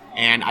before,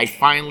 and I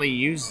finally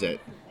used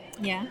it.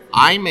 Yeah.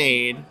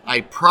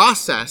 I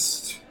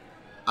processed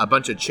a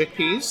bunch of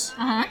chickpeas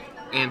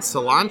and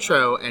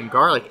cilantro and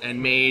garlic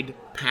and made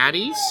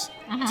patties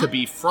to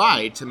be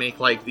fried to make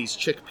like these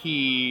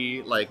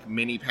chickpea like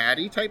mini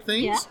patty type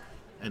things. Yeah.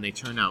 And they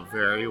turned out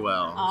very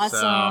well. Awesome.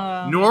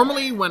 So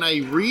normally when I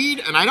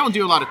read, and I don't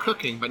do a lot of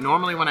cooking, but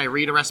normally when I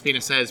read a recipe and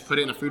it says put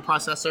it in a food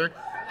processor,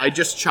 I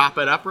just chop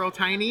it up real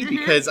tiny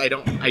because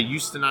I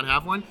used to not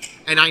have one.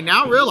 And I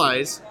now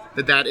realize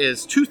that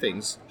is two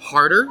things.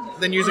 Harder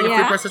than using a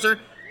food processor,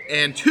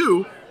 and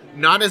two,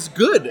 not as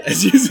good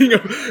as using a...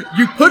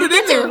 You put it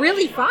in there. They're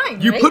really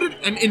fine, You right? put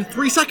it in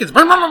 3 seconds.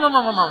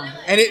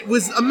 And it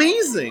was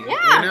amazing.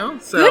 Yeah. You know?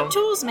 So Good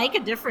tools make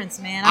a difference,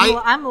 man.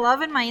 I'm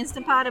loving my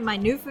Instant Pot and my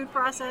new food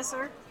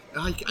processor.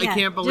 I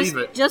can't believe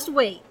it. Just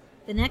wait.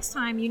 The next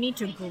time you need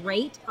to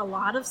grate a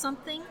lot of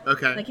something,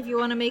 Okay. like if you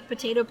want to make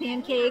potato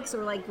pancakes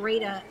or like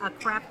grate a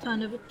crap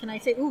ton of, can I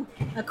say,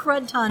 a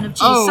crud ton of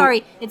cheese. Oh.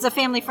 Sorry, it's a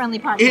family-friendly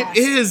podcast. It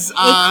is. A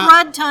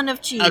crud ton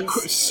of cheese.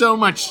 So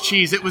much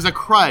cheese. It was a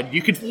crud.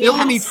 You could fill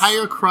an Yes.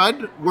 entire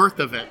crud worth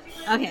of it.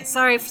 Okay,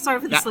 sorry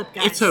for the slip,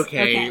 guys. It's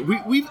okay.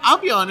 I'll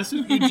be honest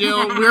with you,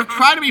 Jill. We're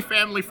trying to be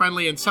family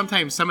friendly, and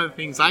sometimes some of the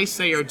things I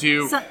say or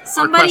do are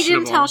somebody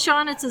didn't questionable. tell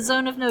Sean it's a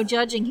zone of no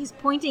judging. He's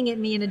pointing at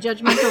me in a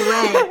judgmental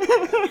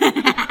way.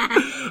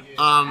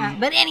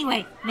 But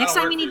anyway, next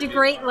time you need to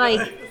grate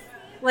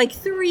like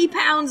 3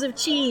 pounds of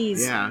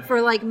cheese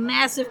for like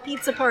massive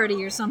pizza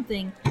party or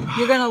something,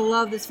 you're gonna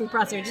love this food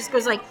processor. It just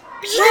goes like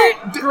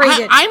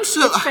grated.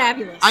 It's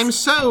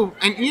fabulous.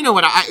 And you know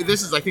what?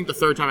 This is, I think, the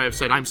third time I've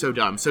said I'm so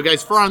dumb. So,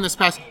 guys, for On This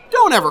Pass,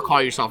 don't ever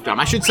call yourself dumb.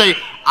 I should say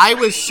I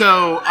was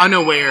so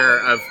unaware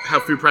of how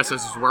food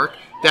processors work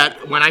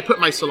that when I put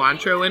my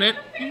cilantro in it,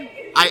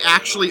 I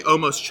actually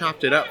almost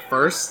chopped it up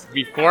first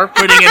before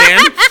putting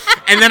it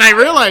in. And then I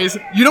realized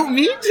you don't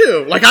need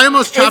to. Like, I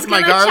almost chopped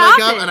my garlic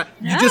up, and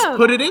you just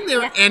put it in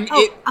there, and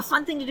a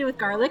fun thing to do with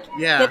garlic.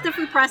 Yeah. Get the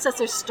food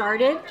processor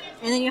started,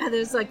 and then you have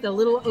those like the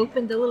little tube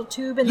in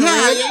the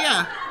lid.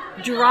 Yeah.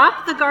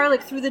 Drop the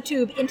garlic through the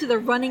tube into the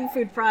running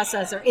food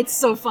processor. It's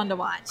so fun to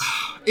watch.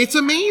 It's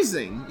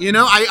amazing. You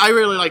know, I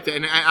really like that,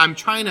 and I'm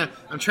trying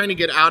to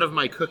get out of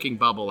my cooking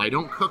bubble. I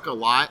don't cook a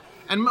lot,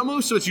 and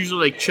most of it's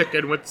usually like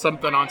chicken with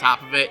something on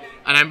top of it.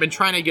 And I've been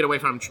trying to get away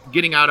from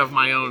getting out of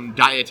my own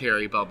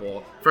dietary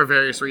bubble for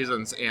various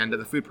reasons, and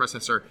the food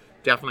processor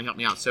definitely helped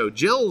me out. So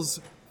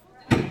Jill's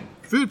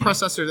food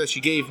processor that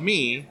she gave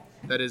me,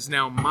 that is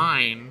now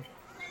mine,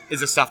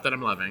 is the stuff that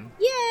I'm loving.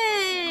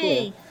 Yay!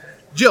 Cool.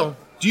 Jill,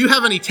 do you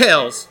have any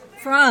tales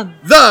From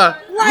the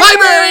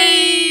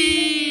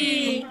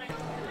library?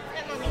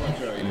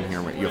 In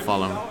here, you'll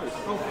follow.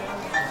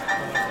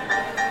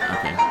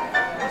 Okay.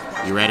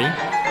 You ready?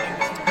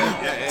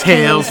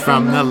 Tales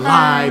from the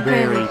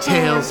library,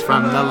 tales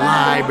from the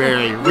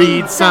library.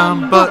 Read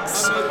some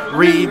books,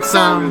 read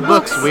some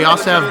books. We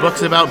also have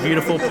books about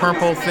beautiful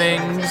purple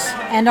things.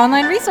 And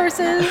online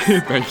resources.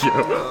 Thank you.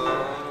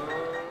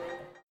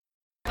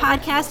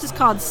 Podcast is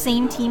called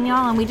Same Team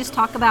Y'all, and we just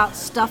talk about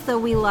stuff that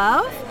we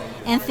love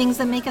and things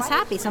that make us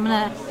happy. So I'm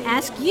going to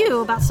ask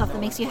you about stuff that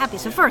makes you happy.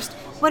 So first,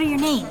 what are your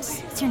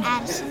names? What's your name?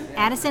 Addison.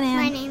 Addison and...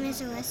 My name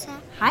is Alyssa.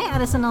 Hi,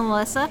 Addison and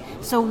Alyssa.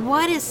 So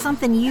what is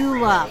something you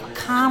love? A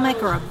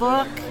comic or a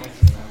book?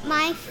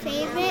 My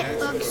favorite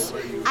books,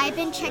 I've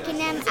been checking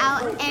them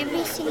out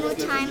every single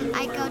time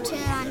I go to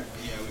the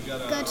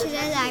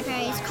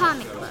library, is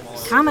comic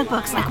books. Comic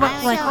books? Like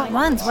what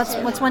ones?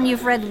 What's one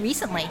you've read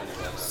recently?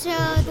 So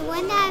the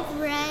one that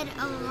I've read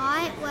a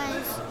lot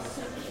was,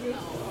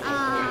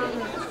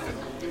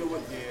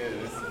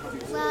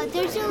 well,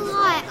 there's a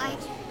lot, like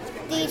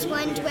these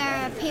ones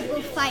where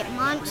people fight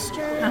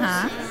monsters.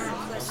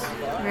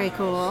 Very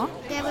cool.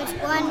 There was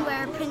one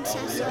where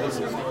princesses.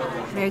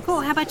 Very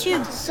cool. How about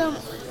you? So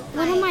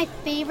one of my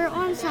favorite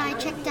ones that I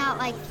checked out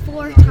like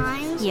 4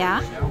 times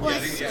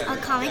was a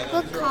comic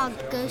book called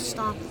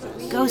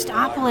Ghostopolis.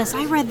 Ghostopolis.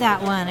 I read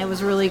that one. It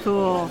was really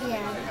cool. Yeah,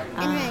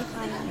 and really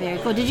fun. Very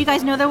cool. Did you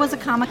guys know there was a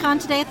Comic-Con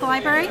today at the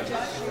library?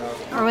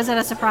 Or was it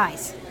a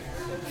surprise?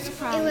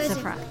 Surprise. It was a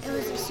surprise.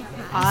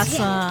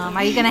 Awesome.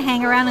 Are you going to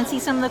hang around and see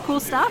some of the cool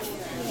stuff?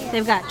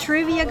 They've got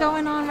trivia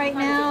going on right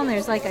now, and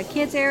there's like a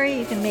kids area.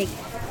 You can make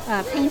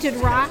painted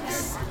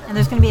rocks, and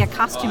there's going to be a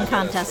costume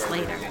contest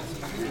later.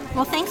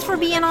 Well, thanks for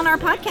being on our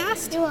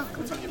podcast. You're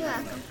welcome. You're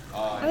welcome.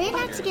 Are we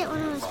about to get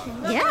one of those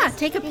pins? Yeah,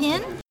 take a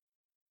pin.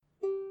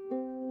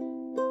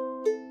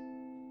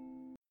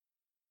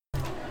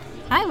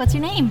 Hi, what's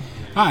your name?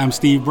 Hi, I'm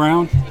Steve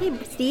Brown. Hey,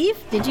 Steve.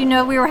 Did you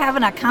know we were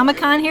having a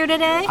Comic-Con here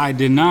today? I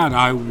did not.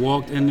 I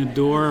walked in the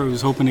door. I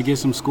was hoping to get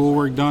some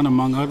schoolwork done,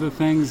 among other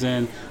things,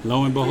 and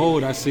lo and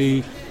behold, I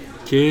see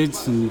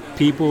kids and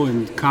people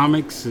and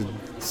comics and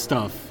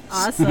stuff.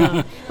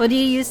 Awesome. Well, do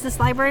you use this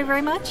library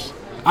very much?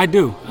 I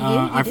do.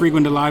 I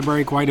frequent the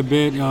library quite a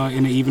bit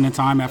in the evening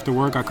time after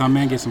work. I come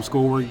in, get some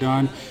schoolwork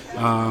done,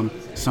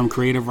 some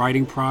creative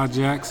writing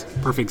projects.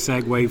 Perfect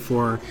segue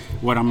for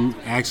what I'm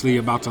actually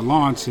about to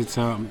launch. It's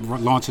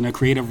launching a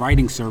creative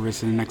writing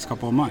service in the next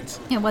couple of months.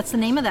 And what's the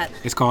name of that?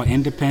 It's called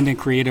Independent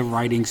Creative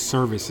Writing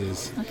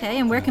Services. Okay,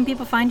 and where can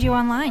people find you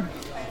online?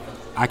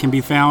 I can be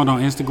found on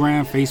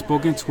Instagram,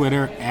 Facebook, and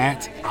Twitter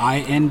at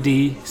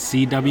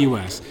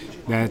INDCWS.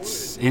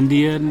 That's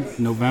India,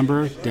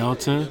 November,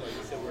 Delta,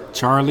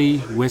 Charlie,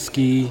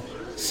 Whiskey,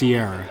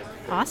 Sierra.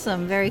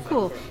 Awesome. Very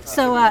cool.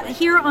 So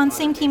here on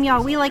Same Team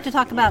Y'all, we like to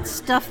talk about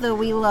stuff that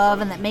we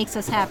love and that makes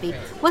us happy.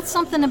 What's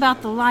something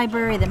about the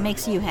library that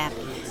makes you happy?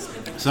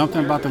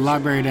 Something about the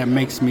library that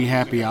makes me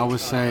happy, I would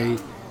say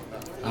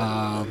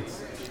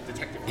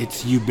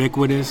it's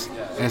ubiquitous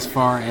as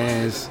far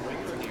as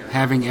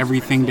having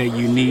everything that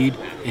you need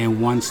in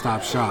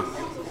one-stop shop.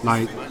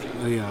 Like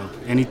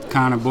any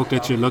kind of book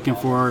that you're looking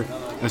for,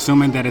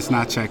 assuming that it's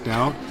not checked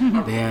out.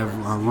 They have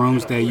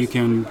rooms that you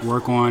can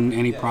work on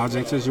any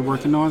projects that you're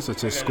working on,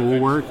 such as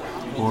schoolwork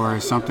or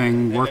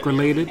something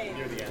work-related.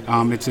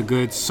 It's a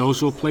good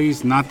social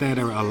place. Not that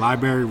a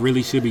library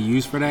really should be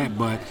used for that,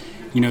 but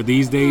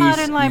these days...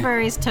 Modern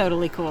library is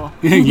totally cool.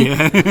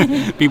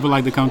 Yeah. People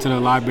like to come to the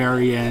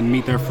library and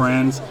meet their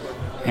friends,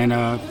 and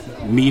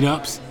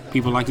meetups.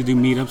 People like to do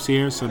meetups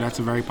here, so that's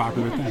a very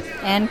popular thing.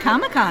 And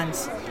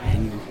Comic-Cons.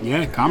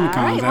 Yeah, Comic-Cons,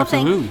 right, well,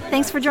 absolutely.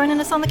 Thanks for joining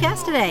us on the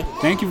cast today.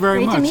 Thank you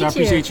very Great to much. meet I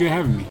appreciate you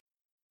having me.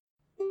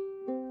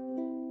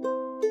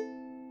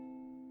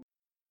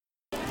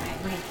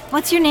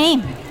 What's your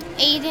name?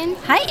 Aiden.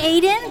 Hi,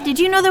 Aiden. Did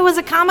you know there was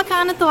a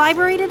Comic-Con at the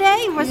library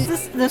today? Was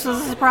this was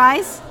a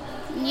surprise?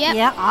 Yep.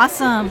 Yeah,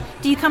 awesome.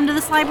 Do you come to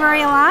this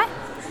library a lot?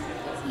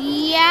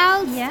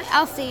 Yeah,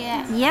 I'll see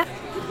it. Yep.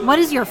 What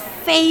is your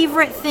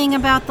favorite thing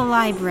about the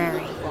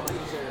library?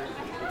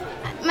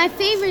 My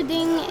favorite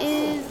thing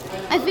is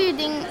I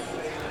haven't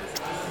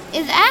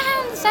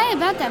decided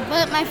about that,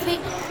 but my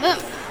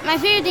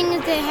favorite thing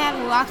is they have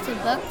lots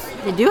of books.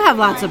 They do have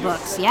lots of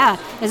books, yeah.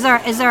 Is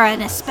there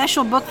a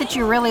special book that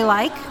you really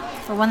like,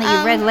 or one that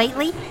you read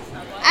lately?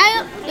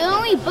 The The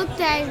only book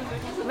that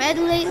I read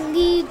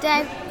lately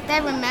that I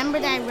remember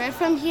that I read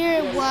from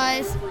here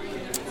was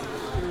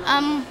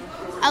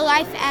A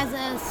Life as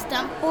a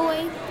Stunt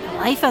Boy.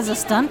 Life as a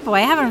Stunt Boy. I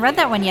haven't read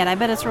that one yet. I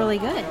bet it's really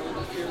good.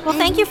 Well,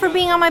 thank you for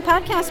being on my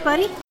podcast,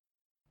 buddy.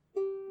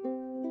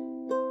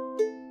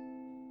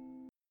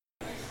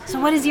 So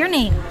what is your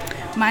name?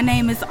 My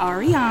name is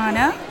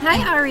Ariana. Hi,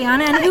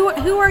 Ariana. And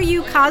who are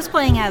you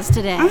cosplaying as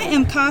today? I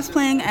am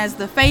cosplaying as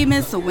the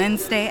famous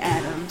Wednesday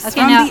Addams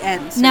Okay, from now, the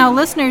Addams. now,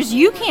 listeners,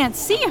 you can't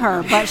see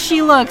her, but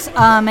she looks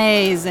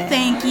amazing.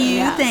 Thank you,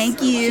 Yes.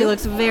 thank you. She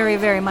looks very,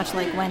 very much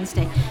like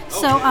Wednesday.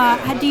 So,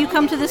 do you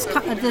come to this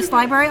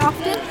library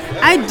often?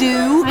 I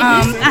do.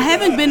 I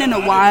haven't been in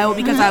a while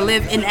because I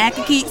live in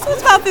Akakeek, so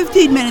it's about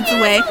 15 minutes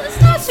away.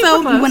 it's not super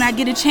So close. when I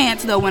get a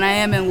chance, though, when I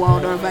am in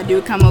Waldorf, I do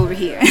come over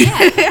here.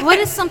 What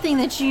is something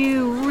that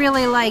you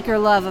really like or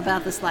love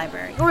about this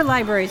library, or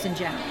libraries in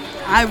general?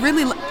 I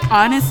really,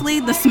 honestly,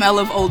 the smell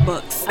of old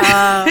books.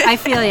 I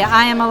feel you.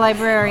 I am a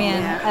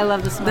librarian. I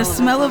love the smell. The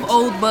smell of books.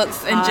 old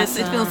books, and just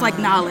it feels like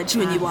knowledge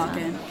when you walk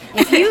in.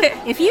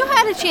 If you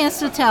had a chance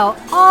to tell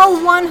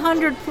all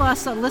 100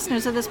 plus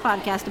listeners of this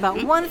podcast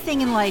about one thing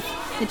in life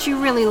that you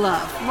really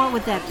love, what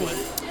would that be?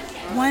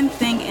 One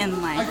thing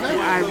in life that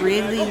I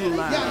really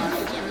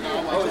love.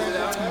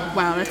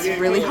 Wow, that's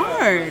really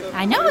hard.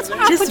 I know it's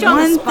hard to Just put you on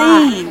the one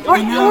spot. thing,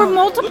 I know. Or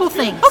multiple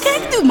things. Okay, I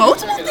can do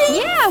multiple things.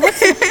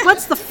 Yeah.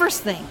 What's the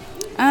first thing?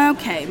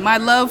 Okay, my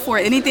love for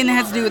anything that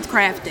has to do with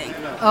crafting.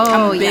 Oh,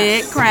 I'm a big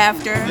yes.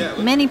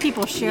 crafter. Many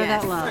people share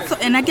that love. So,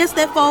 and I guess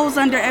that falls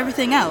under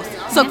everything else.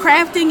 So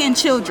crafting and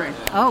children.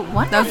 Oh,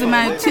 wonderful. Those are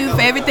my two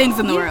favorite things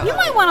in the world. You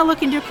might want to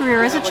look into a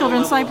career as a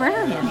children's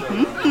librarian.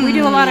 We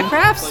do a lot of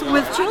crafts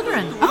with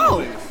children.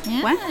 Oh,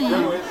 Yeah, wow.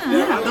 yeah.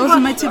 Yeah, those are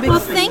my two Well,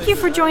 biggest things. thank you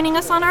for joining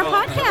us on our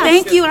podcast.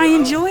 Thank you, I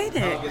enjoyed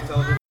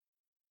it.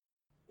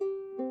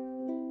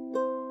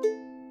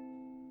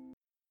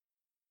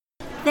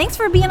 Thanks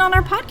for being on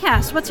our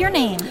podcast. What's your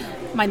name?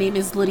 My name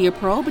is Lydia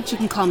Pearl, but you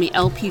can call me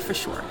LP for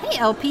short. Hey,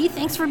 LP.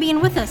 Thanks for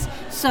being with us.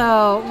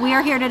 So, we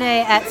are here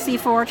today at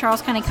C4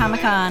 Charles County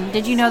Comic Con.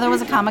 Did you know there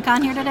was a Comic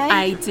Con here today?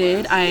 I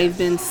did. I've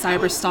been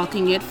cyber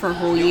stalking it for a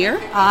whole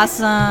year.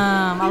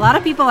 Awesome. A lot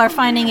of people are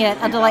finding it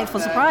a delightful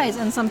surprise,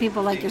 and some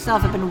people like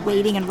yourself have been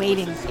waiting and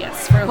waiting.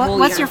 Yes, for a whole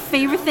What's year. your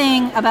favorite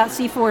thing about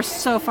C4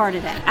 so far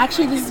today?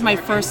 Actually, this is my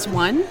first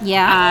one.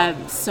 Yeah?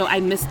 So I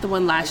missed the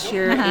one last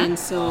year, and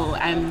so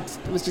I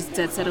was just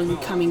dead set on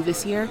coming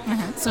this year.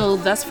 So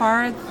thus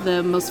far,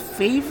 the most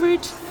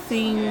favorite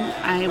thing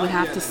I would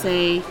have to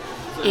say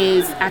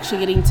is actually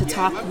getting to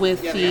talk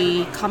with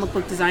the comic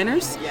book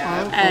designers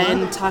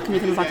and talking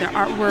with them about their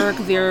artwork,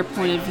 their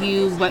point of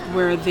view, what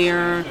were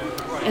their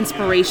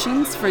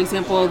inspirations. For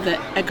example, the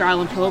Edgar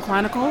Allan Poe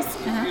Chronicles,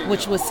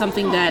 which was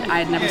something that I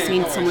had never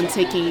seen someone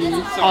taking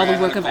all the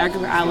work of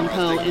Edgar Allan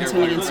Poe and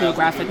turning it into a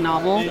graphic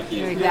novel.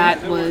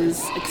 That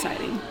was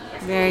exciting.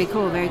 Very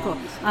cool, very cool.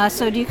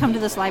 So do you come to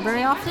this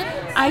library often?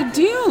 I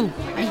do.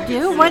 I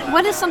do.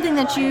 What is something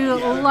that you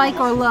like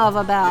or love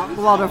about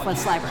the Waldorf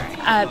West Library?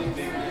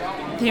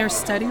 Their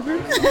study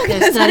room.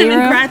 Their study I'm in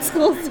room? grad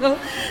school, so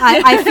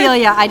I feel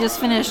ya. I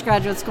just finished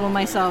graduate school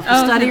myself. The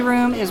Oh, study okay.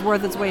 room is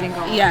worth its weight in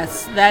gold.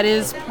 yes, that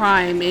is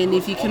prime. And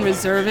if you can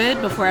reserve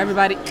it before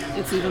everybody,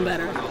 it's even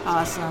better.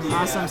 Awesome,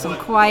 awesome. Some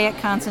quiet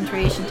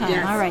concentration time.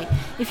 Yes. All right.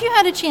 If you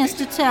had a chance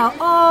to tell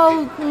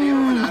all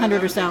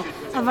 100 or so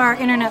of our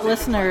internet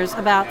listeners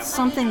about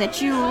something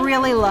that you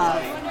really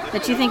love,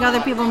 that you think other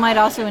people might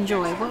also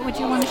enjoy, what would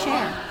you want to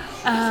share?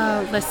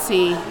 Let's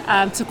see.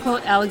 To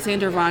quote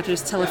Alexander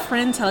Rogers, tell a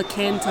friend, tell a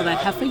kin, tell that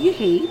heifer you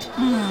hate.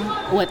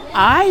 What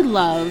I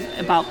love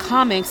about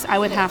comics, I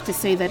would have to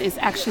say that it's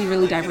actually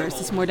really diverse.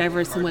 It's more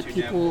diverse than what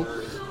people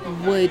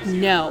would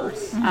know.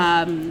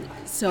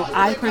 So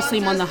I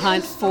personally am on the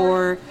hunt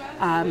for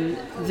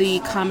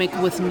the comic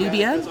with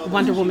Nubia,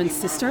 Wonder Woman's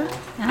sister.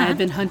 I've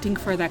been hunting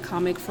for that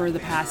comic for the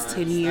past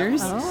 10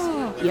 years.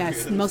 Oh.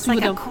 Yes, most like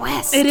people a don't.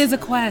 quest. It is a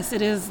quest.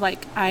 It is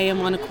like I am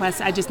on a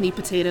quest. I just need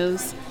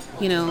potatoes,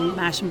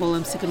 mash and bowl.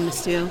 I'm sick of them to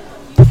stew.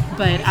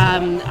 But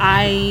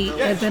I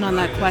have been on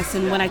that quest,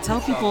 and when I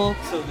tell people,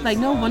 like,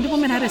 no, Wonder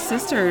Woman had a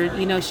sister,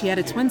 she had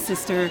a twin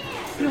sister,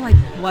 they're like,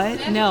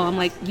 what? No, I'm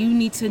like, you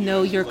need to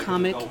know your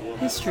comic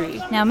history.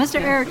 Now,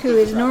 Mr. Eric, who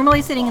is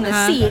normally sitting in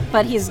the seat,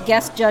 but he's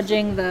guest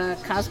judging the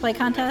cosplay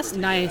contest.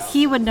 Nice.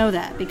 He would know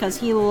that because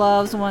he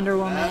loves Wonder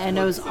Woman and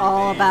knows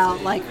all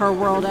about like her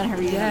world and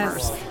her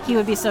universe. He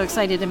would be so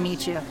excited to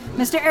meet you.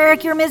 Mr.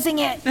 Eric, you're missing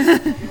it.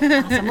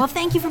 Awesome. Well,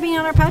 thank you for being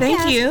on our podcast.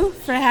 Thank you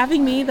for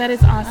having me. That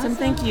is awesome.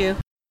 Thank you.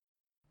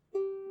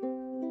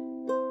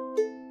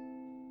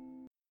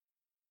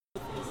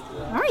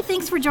 All right,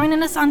 thanks for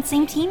joining us on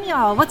Same Team,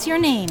 y'all. What's your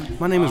name?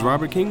 My name is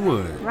Robert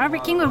Kingwood.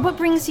 Robert Kingwood. What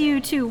brings you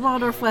to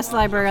Waldorf West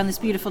Library on this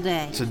beautiful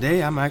day?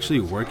 Today I'm actually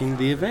working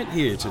the event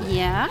here today.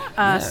 Yeah?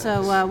 Yes.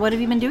 So what have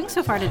you been doing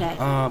so far today?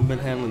 I've been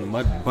handling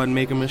the button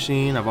maker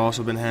machine. I've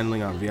also been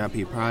handling our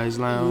VIP prize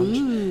lounge.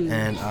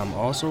 And I'm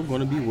also going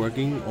to be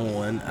working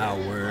on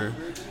our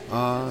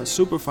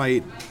super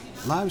fight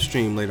live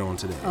stream later on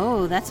today.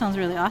 Oh, that sounds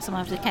really awesome.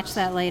 I'll have to catch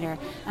that later.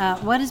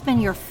 What has been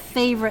your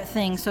favorite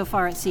thing so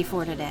far at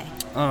C4 today?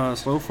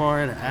 So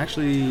far, it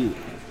actually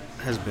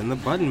has been the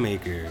button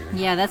maker.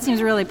 Yeah, that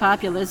seems really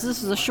popular. This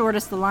is the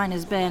shortest the line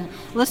has been.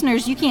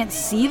 Listeners, you can't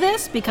see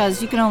this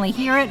because you can only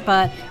hear it,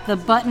 but the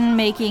button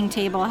making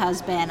table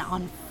has been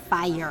on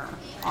fire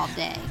all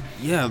day.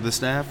 Yeah, the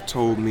staff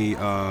told me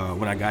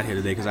when I got here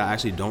today, because I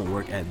actually don't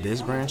work at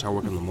this branch, I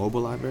work in the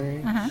mobile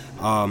library.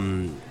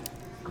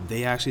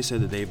 They actually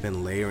said that they've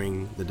been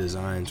layering the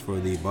designs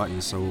for the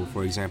buttons. So,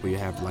 for example, you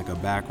have like a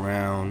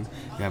background,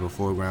 you have a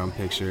foreground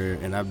picture,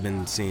 and I've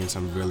been seeing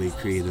some really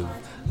creative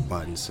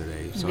buttons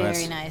today. So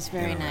very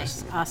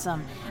nice.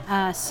 Awesome.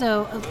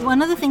 So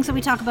one of the things that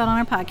we talk about on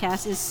our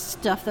podcast is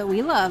stuff that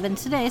we love. And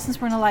today,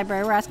 since we're in a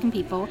library, we're asking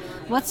people,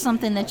 what's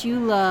something that you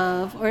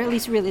love, or at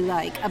least really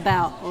like,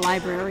 about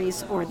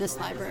libraries or this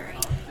library?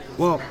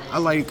 Well, I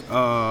like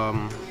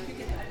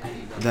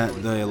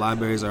that the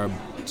libraries are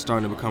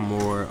starting to become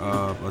more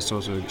of a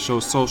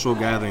social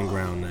gathering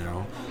ground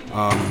now.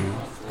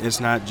 It's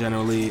not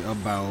generally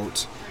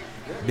about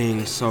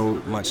being so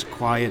much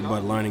quiet,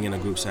 but learning in a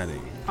group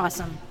setting.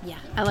 Awesome. Yeah,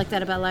 I like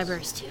that about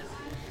libraries too.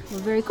 Well,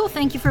 very cool.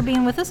 Thank you for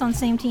being with us on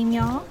Same Team,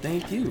 y'all.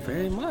 Thank you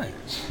very much.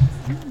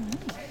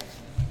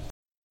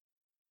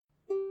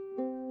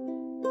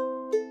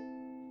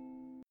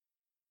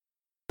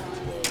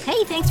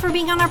 Hey, thanks for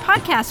being on our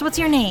podcast. What's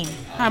your name?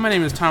 Hi, my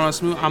name is Thomas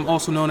Smoot. I'm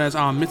also known as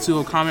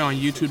Mitsu Okami on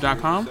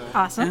YouTube.com.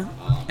 Awesome.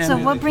 Yeah. So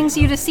what brings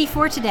you to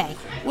C4 today?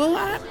 Well,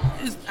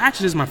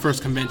 actually, this is my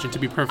first convention, to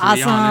be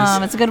perfectly honest.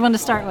 Awesome. It's a good one to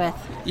start with.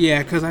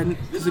 Yeah, because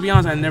to be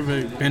honest, I've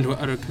never been to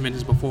other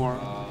conventions before.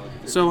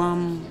 So,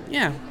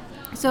 yeah.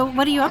 So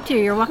what are you up to?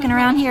 You're walking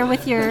around here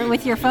with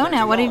your phone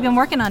out. What have you been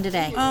working on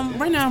today?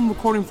 Right now, I'm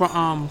recording for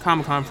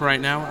Comic-Con for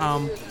right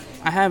now.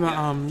 I have a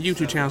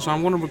YouTube channel, so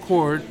I'm going to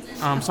record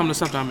some of the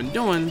stuff that I've been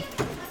doing.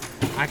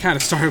 I kind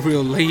of started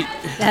real late.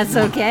 That's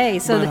okay.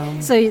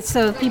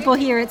 So people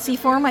here at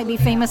C4 might be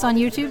famous on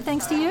YouTube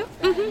thanks to you?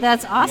 Mm-hmm.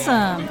 That's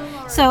awesome.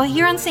 So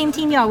here on Same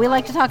Team, y'all, we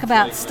like to talk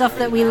about stuff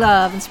that we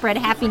love and spread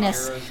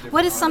happiness.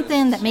 What is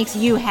something that makes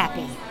you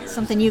happy?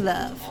 Something you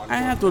love? I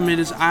have to admit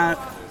is I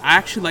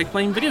actually like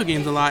playing video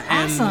games a lot.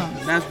 Awesome.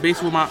 And that's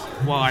basically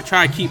I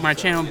try to keep my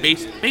channel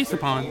based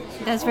upon.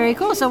 That's very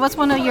cool. So what's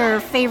one of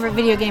your favorite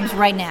video games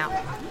right now?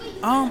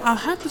 I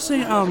have to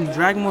say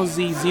Dragon Ball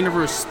Z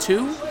Xenoverse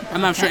 2.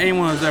 I'm not sure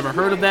anyone has ever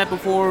heard of that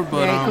before,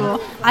 but very cool.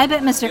 I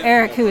bet Mr.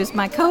 Eric, who is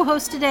my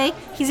co-host today,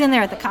 he's in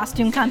there at the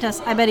costume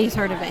contest. I bet he's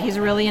heard of it. He's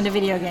really into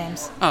video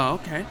games. Oh,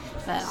 okay.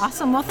 But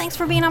awesome. Well, thanks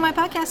for being on my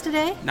podcast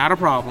today. Not a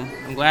problem.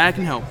 I'm glad I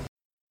can help.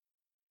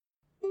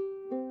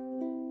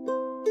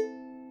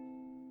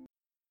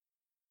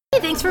 Hey,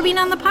 thanks for being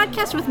on the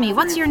podcast with me.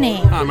 What's your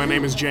name? My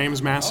name is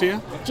James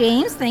Massia.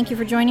 James, thank you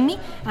for joining me.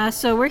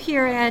 So we're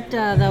here at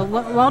the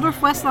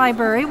Waldorf West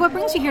Library. What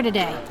brings you here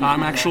today?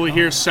 I'm actually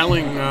here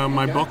selling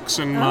my books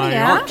and my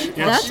art. Yes.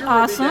 That's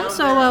awesome.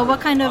 So what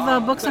kind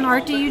of books and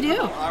art do you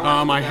do?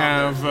 I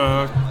have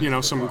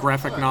some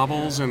graphic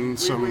novels and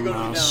some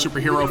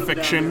superhero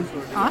fiction.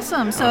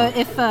 Awesome. So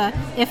if the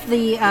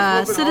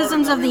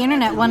citizens of the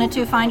internet wanted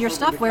to find your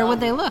stuff, where would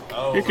they look?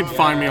 You could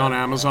find me on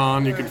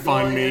Amazon. You could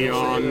find me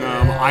on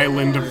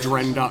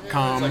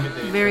islandofdren.com.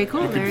 Very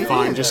cool. You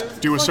can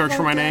just do a search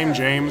for my name,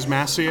 James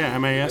Massia,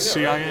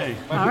 M-A-S-C-I-A.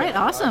 All right,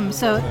 awesome.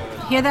 So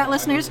hear that,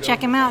 listeners?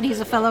 Check him out. He's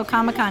a fellow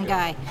Comic-Con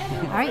guy.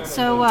 All right,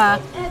 so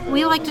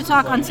we like to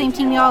talk on Same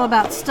Team Y'all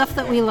about stuff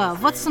that we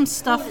love. What's some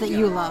stuff that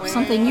you love?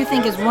 Something you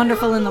think is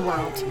wonderful in the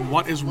world?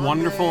 What is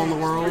wonderful in the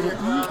world?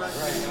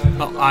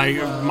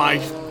 My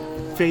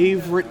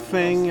favorite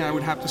thing, I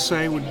would have to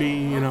say, would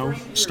be,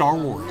 Star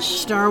Wars.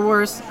 Star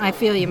Wars, I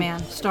feel you,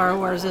 man. Star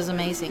Wars is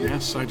amazing.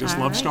 Yes, I just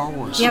love Star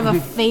Wars. Do you have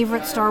a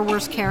favorite Star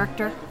Wars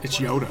character? It's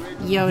Yoda.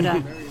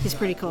 Yoda. He's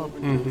pretty cool.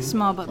 Mm-hmm.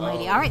 Small but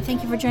mighty. All right,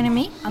 thank you for joining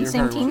me on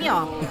Same Team,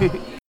 y'all.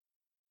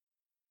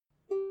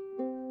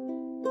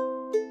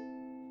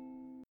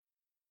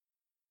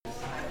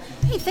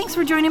 Hey, thanks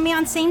for joining me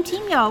on Same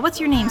Team, y'all. What's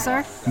your name,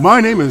 sir?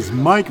 My name is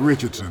Mike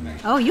Richardson.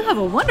 Oh, you have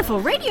a wonderful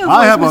radio voice,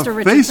 I have Mr. a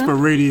Richardson. face for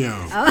radio.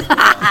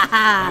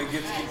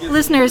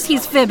 Listeners,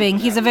 he's fibbing.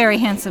 He's a very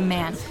handsome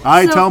man.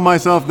 I tell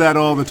myself that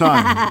all the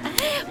time.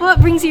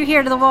 What brings you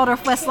here to the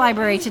Waldorf West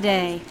Library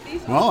today?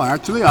 Well,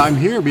 actually, I'm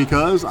here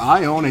because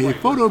I own a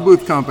photo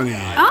booth company.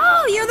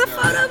 Oh, you're the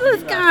photo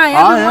booth guy.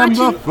 I am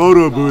the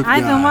photo booth guy.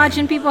 I've been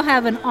watching people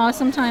have an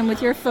awesome time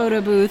with your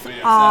photo booth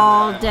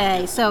all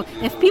day. So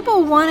if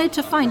people wanted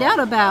to find out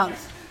about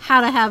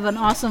how to have an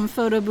awesome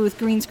photo booth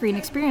green screen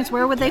experience,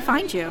 where would they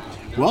find you?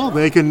 Well,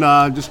 they can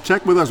just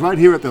check with us right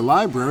here at the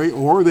library,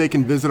 or they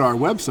can visit our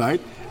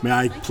website. May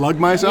I plug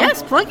myself?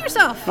 Yes, plug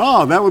yourself.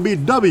 Oh, that would be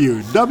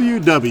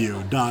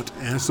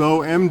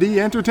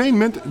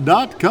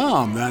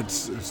www.somdentertainment.com.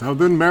 That's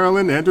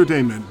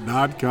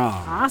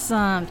southernmarylandentertainment.com.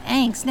 Awesome.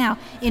 Thanks. Now,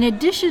 in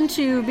addition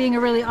to being a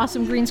really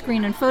awesome green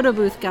screen and photo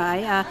booth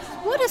guy,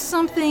 what is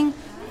something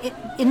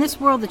in this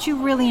world that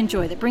you really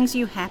enjoy that brings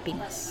you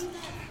happiness?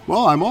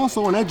 Well, I'm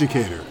also an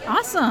educator.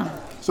 Awesome.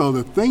 So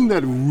the thing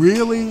that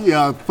really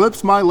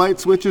flips my light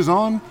switches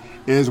on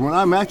is when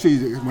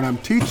I'm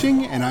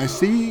teaching and I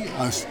see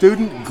a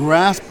student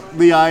grasp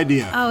the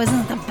idea. Oh, isn't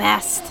it the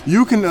best?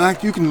 You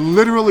can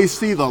literally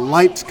see the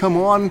lights come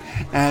on,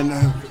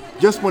 and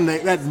just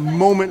that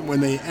moment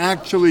when they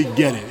actually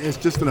get it, it's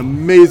just an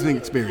amazing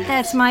experience.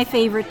 That's my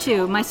favorite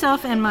too.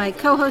 Myself and my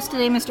co-host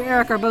today, Mr.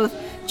 Eric, are both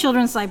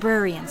children's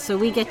librarians, so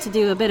we get to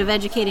do a bit of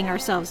educating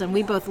ourselves, and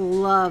we both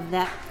love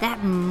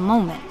that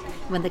moment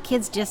when the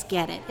kids just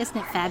get it. Isn't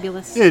it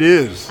fabulous? It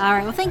is. All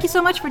right. Well, thank you so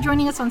much for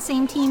joining us on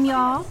Same Team,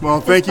 y'all.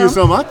 Well, thank you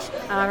so much.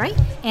 All right.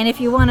 And if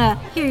you want to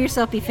hear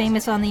yourself be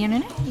famous on the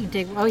internet, you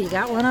can you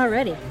got one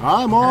already.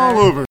 I'm all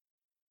over.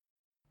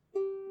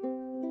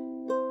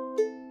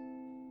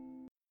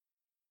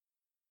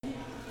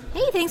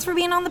 Hey, thanks for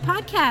being on the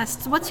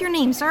podcast. What's your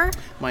name, sir?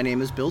 My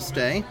name is Bill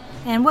Stay.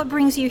 And what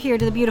brings you here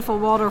to the beautiful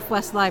Waldorf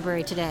West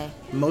Library today?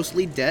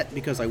 Mostly debt,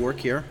 because I work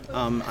here.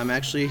 I'm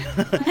actually,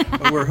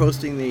 we're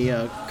hosting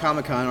the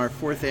Comic-Con, our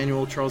 4th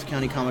annual Charles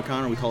County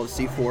Comic-Con, or we call it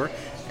C4.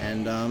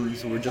 And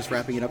so we're just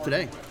wrapping it up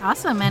today.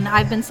 Awesome. And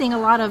I've been seeing a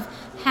lot of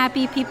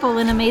happy people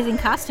in amazing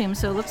costumes,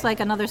 so it looks like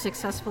another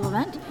successful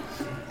event.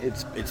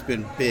 It's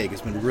been big.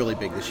 It's been really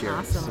big this year.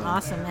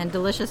 Awesome. And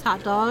delicious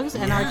hot dogs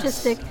and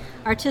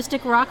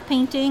artistic rock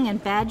painting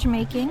and badge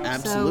making.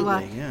 Absolutely, so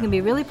you're going to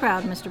be really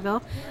proud, Mr.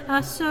 Bill.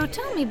 So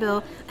tell me,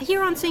 Bill,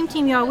 here on Same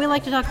Team, y'all, we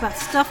like to talk about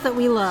stuff that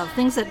we love,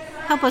 things that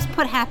help us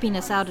put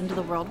happiness out into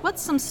the world.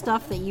 What's some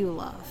stuff that you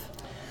love?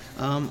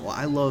 Well,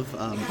 I love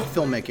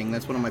filmmaking.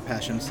 That's one of my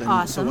passions. And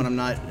awesome. So when I'm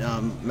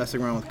not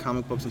messing around with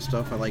comic books and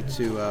stuff, I like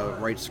to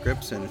write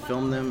scripts and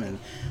film them. And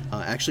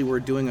actually, we're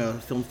doing a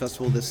film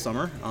festival this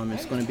summer.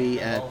 It's going to be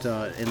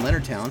in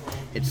Leonardtown.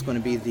 It's going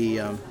to be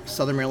the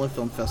Southern Maryland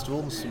Film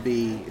Festival.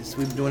 We've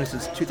been doing it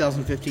since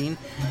 2015,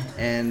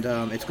 and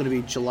it's going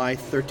to be July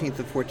 13th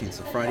and 14th,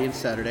 so Friday and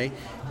Saturday.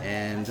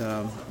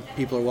 And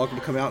people are welcome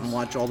to come out and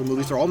watch all the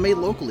movies. They're all made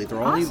locally.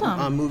 They're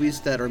all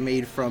movies that are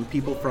made from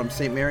people from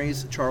St.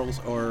 Mary's,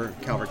 Charles, or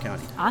Calvert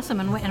County.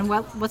 Awesome. And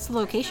what's the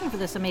location for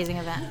this amazing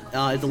event?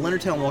 The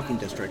Leonardtown Walking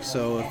District.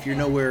 So if you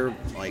know where,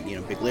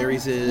 Big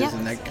Larry's is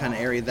and that kind of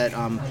area, that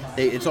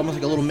it's almost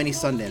like a little mini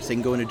Sundance. They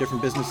can go into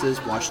different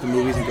businesses, watch the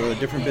movies, and go to a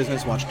different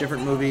business, watch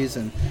different movies,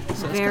 and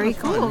so it's very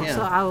kind of fun. cool.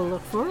 So I will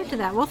look forward to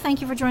that. Well,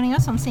 thank you for joining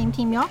us on Same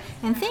Team, y'all,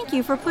 and thank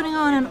you for putting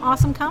on an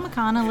awesome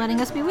Comic-Con and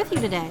letting us be with you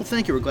today. Well,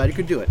 thank you. We're glad you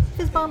could do it.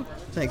 Fist bump.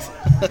 Thanks.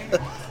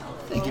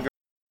 Thank you.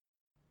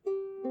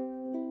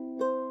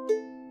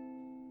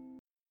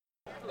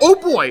 Oh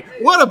boy,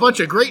 what a bunch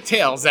of great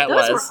tales that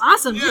was. Those were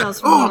awesome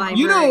tales from the library.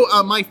 You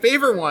know, my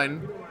favorite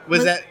one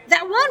was that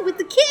one with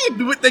the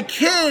kid. With the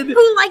kid.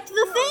 Who liked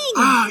the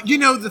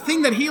thing. The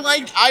thing that he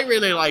liked, I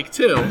really liked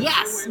too.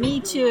 Yes,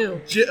 me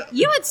too.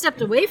 You had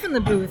stepped away from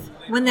the booth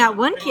when that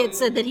one kid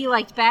said that he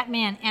liked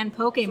Batman and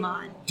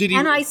Pokemon. Did he?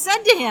 And I said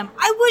to him,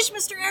 I wish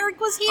Mr.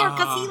 Eric was here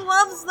because he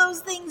loves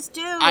those things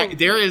too.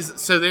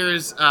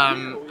 There's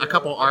a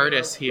couple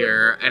artists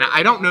here, and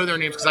I don't know their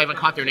names because I haven't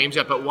caught their names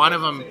yet, but one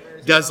of them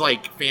does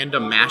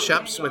fandom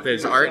mashups with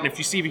his art. And if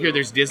you see over here,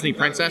 there's Disney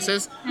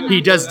princesses. He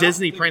does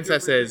Disney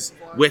princesses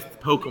with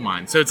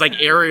Pokemon. So it's like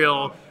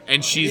Ariel,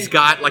 and she's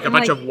got a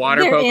bunch of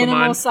water their Pokemon.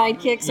 Animal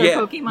sidekicks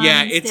are Pokemon.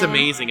 Yeah, instead. It's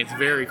amazing. It's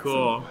very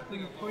cool.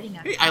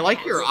 Hey, I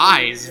like your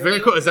eyes. Very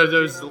cool. Is that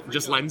those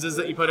just lenses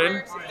that you put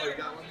in?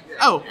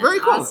 Oh, very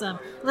cool. Awesome.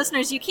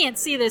 Listeners, you can't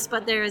see this,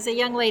 but there is a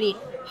young lady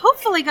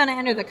hopefully going to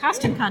enter the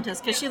costume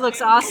contest because she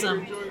looks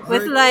awesome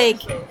with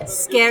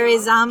scary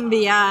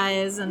zombie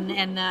eyes and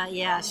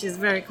she's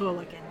very cool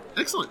looking.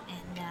 Excellent.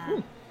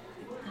 All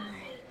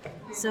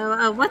right.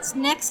 So what's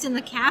next in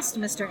the cast,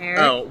 Mr. Eric?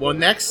 Oh, well,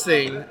 next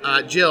thing,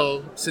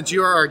 Jill, since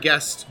you are our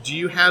guest, do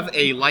you have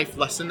a life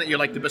lesson that you'd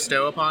like to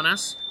bestow upon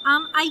us?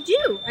 I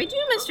do,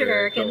 Mr.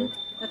 Eric. And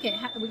okay,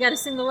 we got to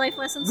sing the life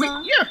lesson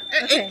song?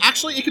 Okay.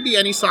 Actually, it could be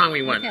any song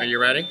we want. Okay. Are you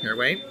ready? Here,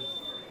 wait.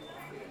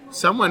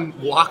 Someone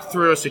walked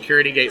through a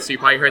security gate, so you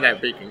probably heard that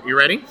beeping. You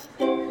ready?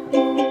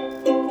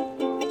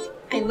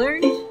 I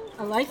learned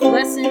a life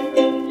lesson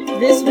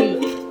this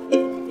week.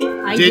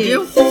 Did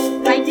you?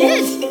 I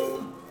did.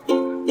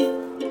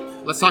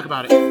 Let's talk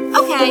about it.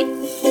 Okay.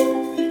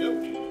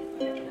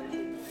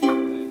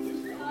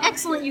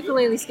 Excellent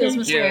ukulele skills,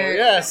 Mr. Eric.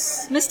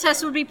 Yes. Miss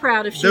Tess would be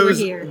proud if she were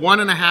here. Those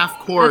 1.5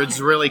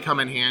 chords really come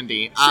in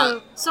handy.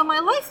 So my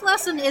life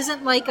lesson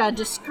isn't like a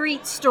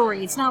discrete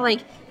story. It's not like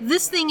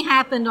this thing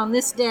happened on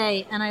this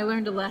day and I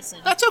learned a lesson.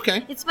 That's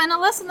okay. It's been a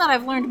lesson that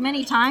I've learned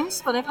many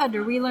times, but I've had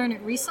to relearn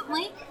it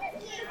recently.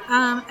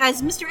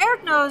 As Mr.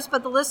 Eric knows,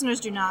 but the listeners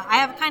do not, I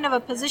have kind of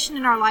a position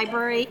in our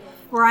library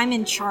where I'm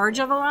in charge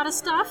of a lot of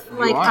stuff.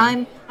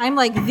 I'm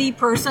like the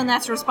person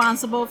that's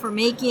responsible for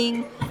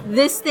making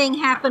this thing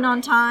happen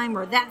on time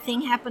or that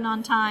thing happen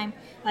on time.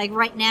 Like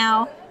right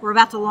now, we're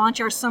about to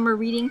launch our summer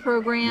reading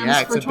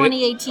programs for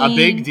 2018. A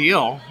big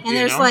deal. And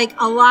there's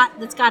a lot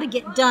that's got to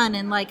get done,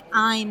 and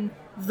I'm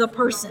the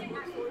person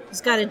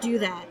who's got to do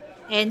that.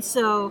 And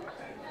so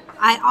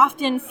I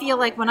often feel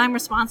like when I'm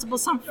responsible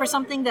for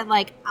something that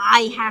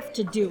I have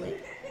to do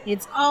it.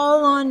 It's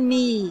all on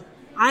me.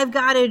 I've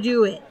got to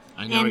do it.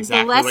 I know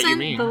exactly what you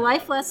mean. The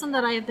life lesson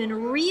that I have been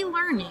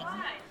relearning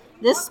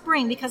this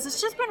spring because it's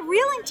just been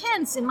real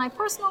intense in my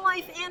personal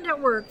life and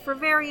at work for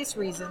various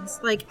reasons.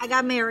 Like, I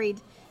got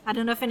married. I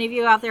don't know if any of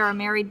you out there are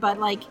married, but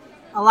like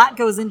a lot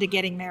goes into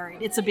getting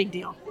married. It's a big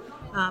deal.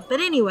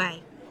 But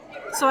anyway,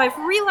 so I've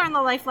relearned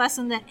the life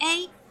lesson that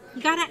A,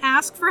 you got to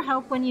ask for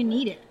help when you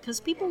need it because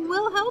people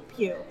will help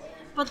you,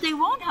 but they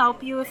won't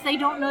help you if they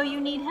don't know you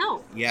need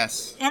help.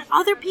 Yes. And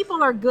other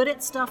people are good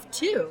at stuff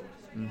too.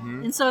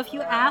 Mm-hmm. And so if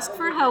you ask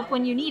for help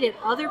when you need it,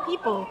 other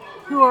people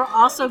who are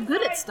also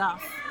good at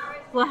stuff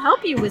will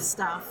help you with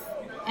stuff,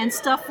 and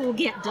stuff will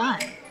get done.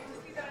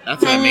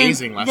 That's an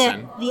amazing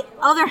lesson. The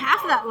other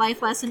half of that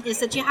life lesson is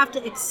that you have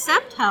to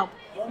accept help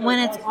when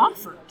it's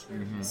offered.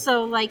 Mm-hmm.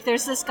 So, like,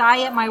 there's this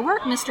guy at my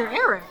work, Mr.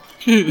 Eric,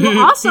 who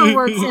also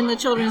works in the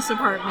children's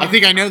department. I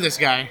think I know this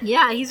guy.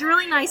 Yeah, he's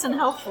really nice and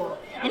helpful.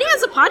 And he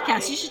has a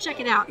podcast. You should check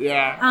it out.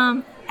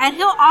 Yeah. And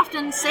he'll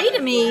often say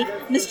to me,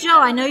 Miss Joe,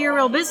 I know you're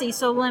real busy,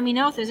 so let me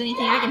know if there's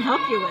anything I can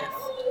help you with.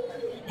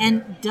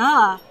 And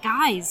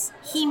guys,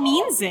 he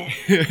means it.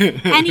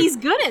 And he's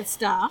good at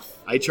stuff.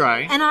 I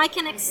try. And I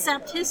can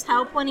accept his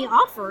help when he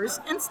offers,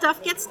 and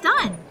stuff gets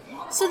done.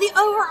 So the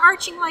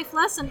overarching life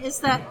lesson is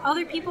that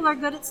other people are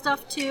good at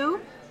stuff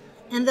too,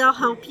 and they'll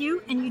help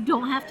you, and you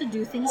don't have to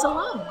do things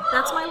alone.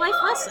 That's my life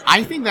lesson.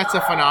 I think that's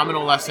a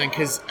phenomenal lesson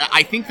because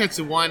I think that's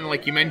the one,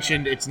 like you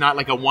mentioned, it's not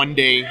like a one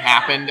day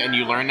happened and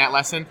you learn that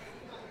lesson.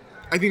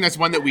 I think that's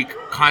one that we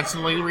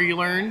constantly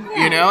relearn,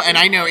 you know? And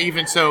I know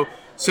even so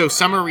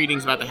summer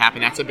reading's about to happen.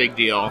 That's a big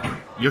deal.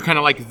 You're kind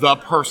of like the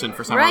person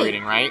for summer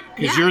reading, right?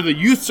 Because you're the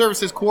youth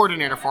services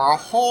coordinator for our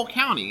whole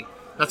county.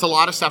 That's a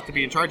lot of stuff to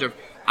be in charge of.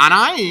 And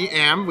I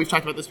am, we've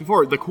talked about this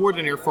before, the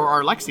coordinator for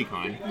our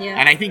lexicon. Yeah.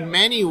 And I think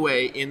many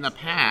in the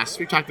past,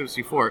 we've talked about this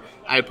before,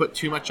 I put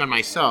too much on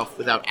myself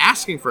without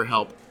asking for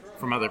help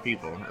from other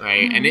people,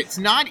 right? Mm-hmm. And it's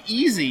not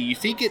easy. You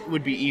think it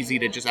would be easy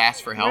to just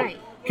ask for help Right.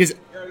 because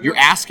you're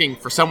asking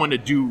for someone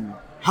to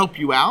help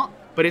you out,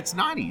 but it's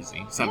not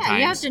easy sometimes. Yeah,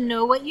 you have to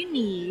know what you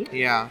need.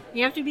 Yeah.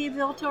 You have to be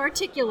able to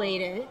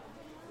articulate it,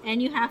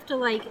 and you have to,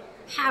 like,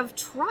 have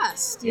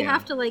trust. You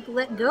have to, like,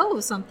 let go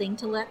of something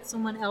to let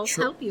someone else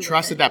help you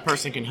Trust with that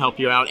person can help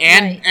you out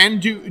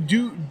and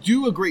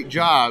do a great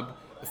job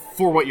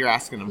for what you're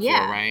asking them for,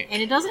 right?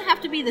 And it doesn't have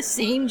to be the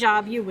same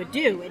job you would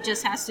do. It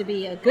just has to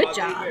be a good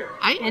job.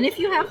 And if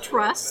you have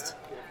trust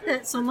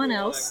that someone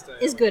else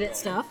is good at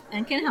stuff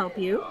and can help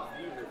you,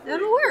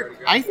 it'll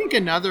work. I think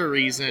another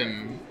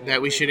reason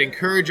that we should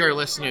encourage our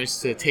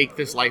listeners to take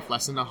this life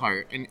lesson to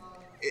heart and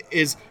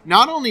is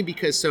not only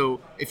because,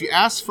 so if you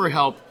ask for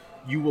help,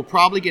 you will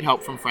probably get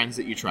help from friends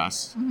that you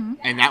trust,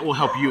 and that will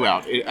help you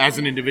out as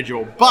an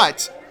individual.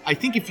 But I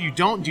think if you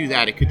don't do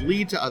that, it could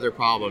lead to other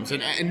problems.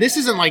 And this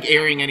isn't like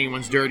airing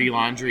anyone's dirty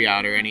laundry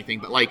out or anything,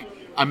 but like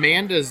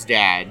Amanda's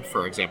dad,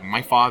 for example,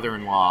 my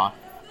father-in-law,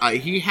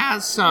 he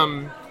has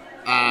some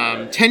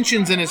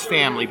tensions in his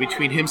family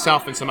between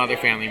himself and some other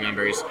family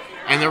members.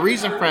 And the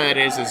reason for that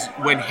is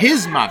when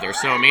his mother,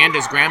 so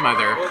Amanda's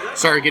grandmother,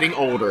 started getting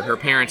older, her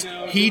parents,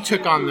 he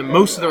took on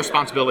most of the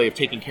responsibility of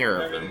taking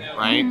care of them,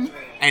 right? Mm-hmm.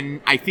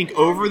 And I think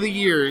over the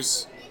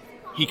years,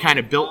 he kind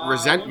of built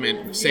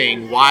resentment,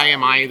 saying, why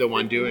am I the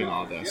one doing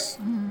all this?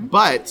 Mm-hmm.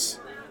 But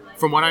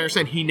from what I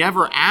understand, he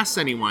never asked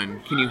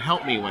anyone, can you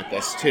help me with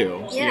this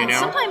too? Yeah, you know?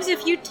 Sometimes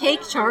if you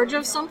take charge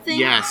of something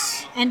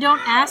and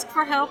don't ask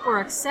for help or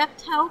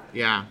accept help,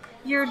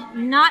 you're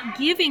not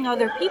giving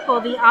other people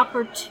the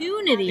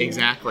opportunity.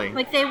 Exactly.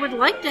 Like they would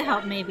like to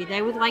help maybe.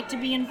 They would like to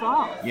be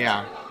involved.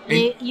 Yeah.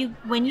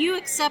 When you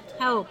accept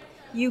help,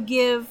 you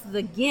give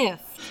the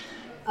gift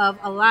of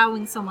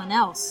allowing someone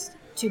else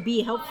to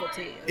be helpful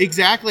to you.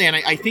 Exactly. And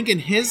I think in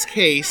his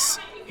case,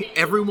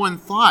 everyone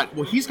thought,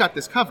 well, he's got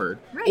this covered.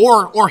 Right.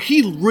 Or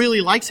he really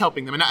likes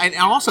helping them. And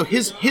also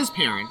his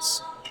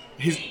parents,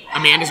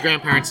 Amanda's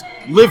grandparents,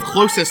 live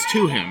closest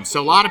to him.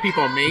 So a lot of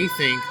people may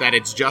think that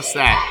it's just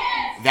that.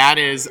 That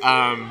is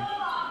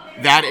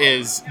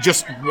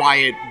just why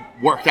it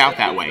worked out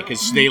that way,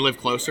 because they live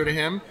closer to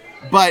him.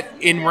 But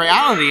in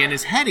reality, in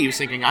his head, he was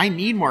thinking, I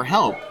need more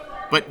help.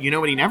 But you know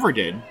what he never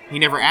did? He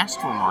never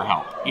asked for more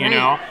help, you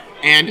know?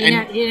 And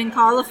you didn't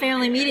call a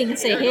family meeting and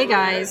say, hey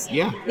guys,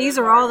 these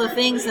are all the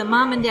things that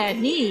mom and dad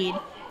need.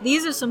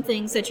 These are some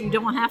things that you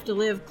don't have to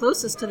live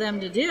closest to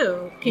them to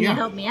do. Can you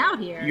help me out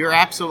here? You're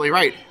absolutely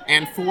right.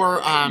 And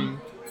for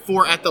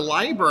at the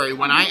library,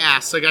 when I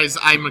ask, so guys,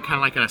 I'm kind of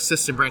like an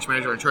assistant branch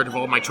manager in charge of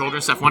all my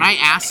children's stuff. When I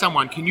ask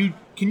someone, can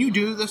you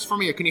do this for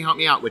me, or can you help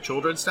me out with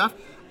children's stuff?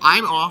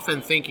 I'm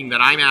often thinking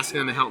that I'm asking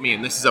them to help me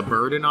and this is a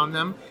burden on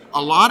them.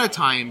 A lot of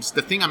times,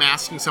 the thing I'm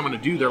asking someone to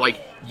do, they're like,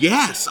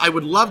 yes, I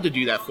would love to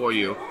do that for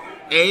you.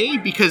 A,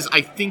 because I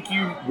think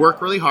you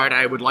work really hard.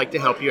 I would like to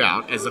help you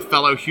out as a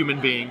fellow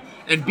human being.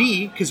 And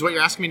B, because what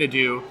you're asking me to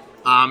do,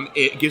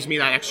 it gives me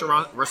that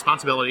extra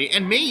responsibility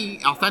and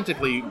may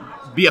authentically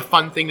be a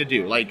fun thing to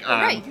do, like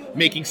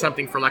making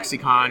something for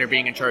Lexicon or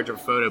being in charge of a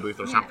photo booth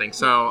or something.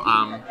 So,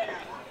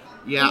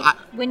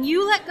 when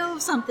you let go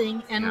of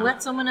something and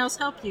let someone else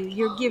help you,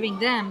 you're giving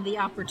them the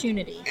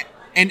opportunity.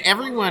 And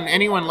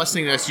anyone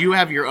listening to this, you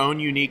have your own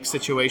unique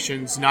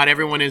situations. Not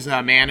everyone is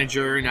a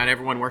manager. Not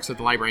everyone works at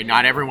the library.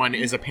 Not everyone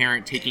is a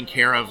parent taking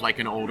care of like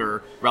an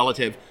older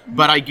relative.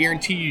 But I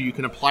guarantee you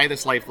can apply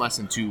this life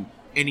lesson to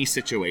any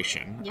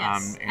situation.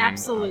 Yes,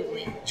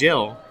 absolutely.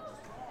 Jill,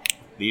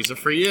 these are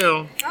for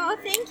you. Oh,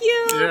 thank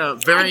you. Yeah,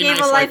 very nice I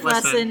gave a life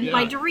lesson. Yeah.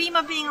 My dream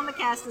of being on the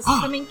cast is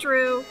coming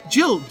true.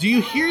 Jill, do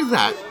you hear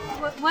that?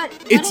 What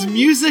It's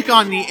music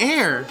on the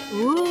air.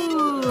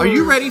 Ooh. Are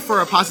you ready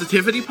for a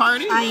positivity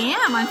party? I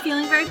am. I'm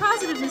feeling very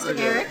positive, Mr.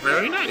 Eric.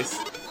 Very nice.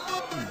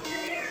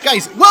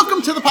 Guys,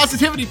 welcome to the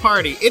Positivity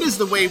Party. It is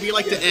the way we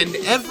like to end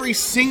every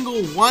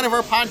single one of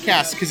our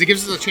podcasts because it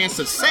gives us a chance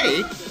to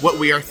say what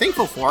we are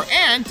thankful for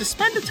and to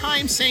spend the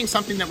time saying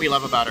something that we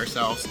love about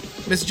ourselves.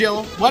 Miss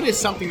Jill, what is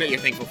something that you're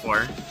thankful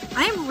for?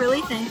 I am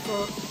really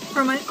thankful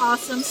for my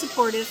awesome,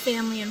 supportive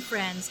family and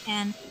friends.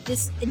 And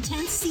this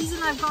intense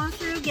season I've gone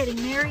through, getting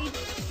married,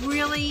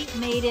 really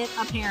made it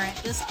apparent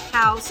just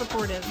how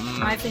supportive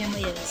my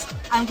family is.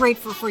 I'm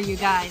grateful for you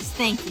guys.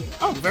 Thank you.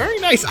 Oh, very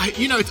nice.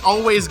 It's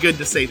always good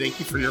to say thank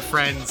you for your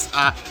friends.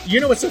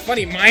 What's so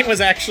funny? Mine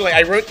was actually,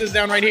 I wrote this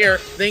down right here,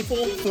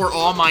 thankful for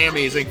all my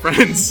amazing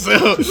friends.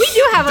 So, we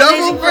do have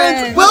amazing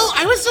friends. Well,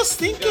 I was just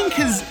thinking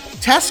because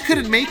Tess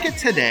couldn't make it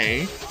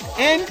today.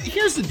 And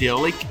here's the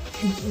deal,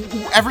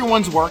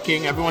 everyone's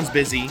working, everyone's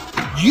busy.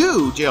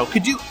 You, Jill,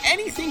 could do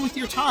anything with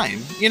your time.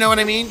 You know what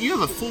I mean? You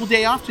have a full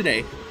day off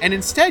today. And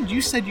instead,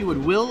 you said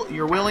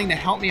you're willing to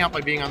help me out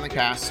by being on the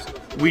cast.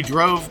 We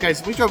drove,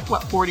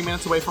 40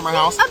 minutes away from our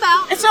house?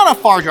 About. It's not a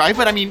far drive,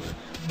 but I mean,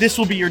 this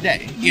will be your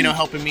day,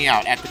 helping me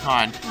out at the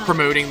con,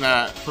 promoting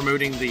the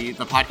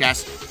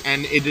podcast.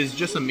 And it is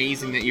just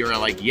amazing that you're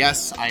like,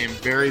 yes, I am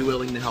very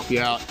willing to help you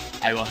out.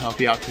 I will help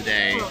you out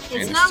today. Well,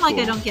 it's not like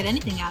I don't get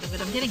anything out of it.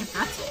 I'm getting a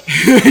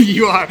pretzel.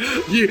 You are.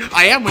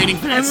 I am waiting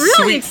for that. I'm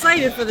really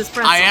excited for this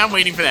pretzel. I am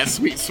waiting for that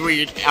sweet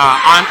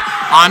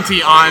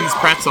Auntie On's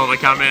pretzel to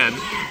come in.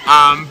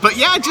 But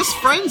yeah, just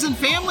friends and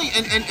family,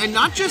 and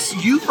not just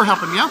you for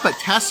helping me out, but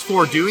Tess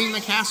for doing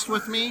the cast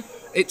with me.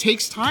 It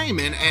takes time,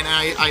 and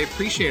I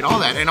appreciate all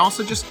that, and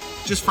also just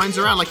friends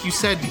around. Like you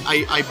said,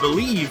 I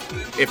believe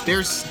if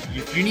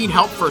you need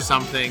help for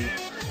something,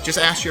 just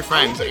ask your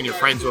friends, and your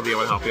friends will be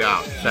able to help you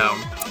out. So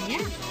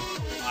yeah,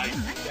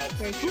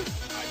 very cool.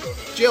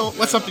 Jill,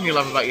 what's something you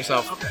love about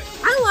yourself?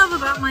 I love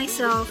about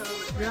myself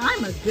that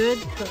I'm a good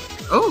cook.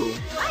 Oh,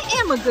 I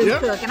am a good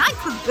cook, and I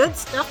cook good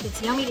stuff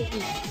that's yummy to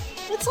eat.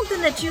 What's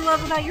something that you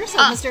love about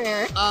yourself, Mr.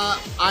 Eric?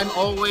 I'm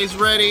always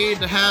ready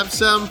to have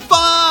some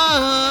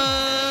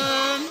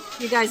fun.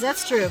 You guys,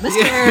 that's true.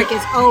 Mr. Eric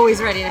is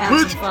always ready to have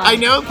some fun. I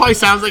know it probably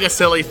sounds like a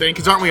silly thing,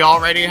 because aren't we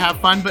all ready to have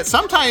fun? But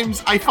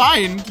sometimes I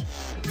find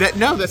that,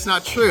 no, that's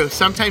not true.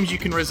 Sometimes you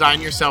can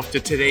resign yourself to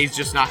today's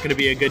just not going to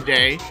be a good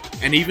day.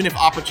 And even if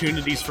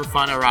opportunities for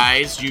fun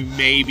arise, you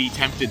may be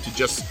tempted to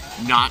just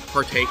not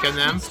partake in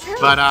them.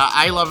 But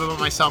I love about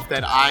myself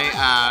that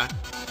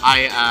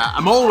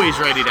I'm always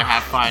ready to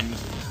have fun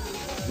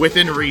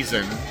within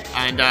reason.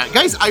 And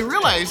guys, I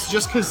realized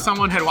just because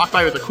someone had walked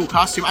by with a cool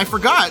costume, I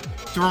forgot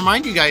to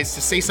remind you guys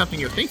to say something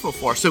you're thankful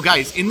for. So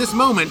guys, in this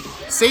moment,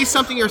 say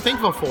something you're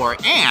thankful for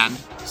and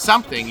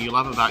something you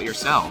love about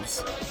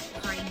yourselves.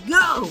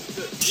 Go!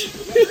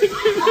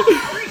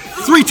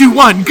 3, 2,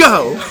 1,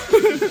 go!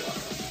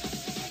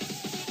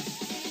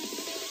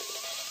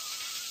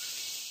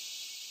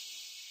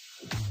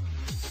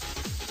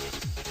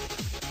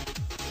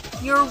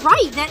 You're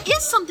right. That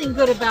is something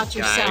good about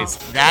yourself. Guys,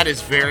 that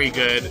is very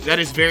good. That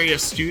is very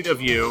astute of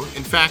you.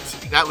 In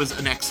fact, that was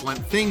an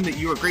excellent thing that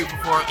you are grateful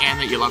for and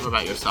that you love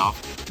about yourself.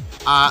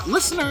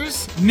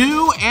 Listeners,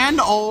 new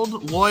and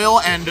old, loyal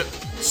and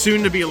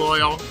soon to be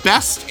loyal,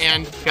 best,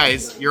 and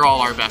guys, you're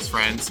all our best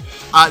friends.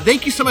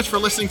 Thank you so much for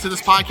listening to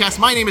this podcast.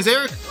 My name is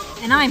Eric.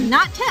 And I'm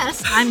not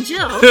Tess, I'm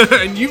Jill.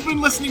 And you've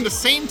been listening to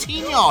Same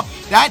Team Y'all.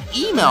 That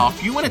email,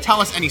 if you want to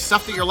tell us any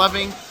stuff that you're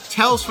loving,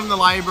 tales from the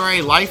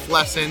library, life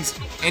lessons,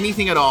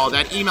 anything at all,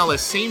 that email is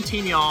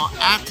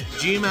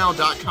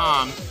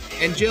sameteamyall@gmail.com.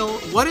 And Jill,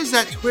 what is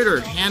that Twitter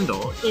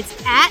handle? It's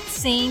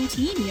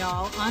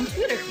 @SameTeamYall on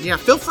Twitter. Yeah,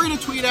 feel free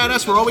to tweet at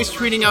us. We're always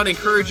tweeting out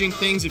encouraging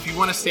things. If you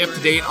want to stay up to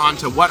date on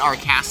to what our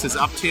cast is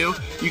up to,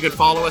 you can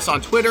follow us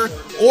on Twitter,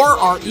 or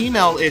our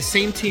email is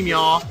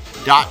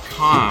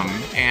sameteamyall.com.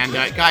 And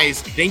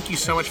guys, thank you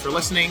so much for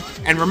listening.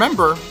 And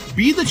remember,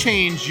 be the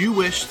change you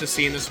wish to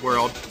see in this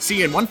world. See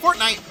you in one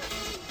fortnight.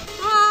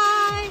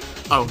 Bye.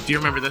 Oh, do you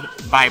remember the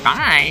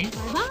bye-bye?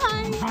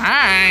 Bye-bye.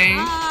 Bye.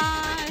 Bye.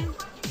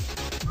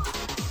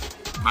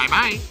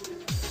 Bye-bye.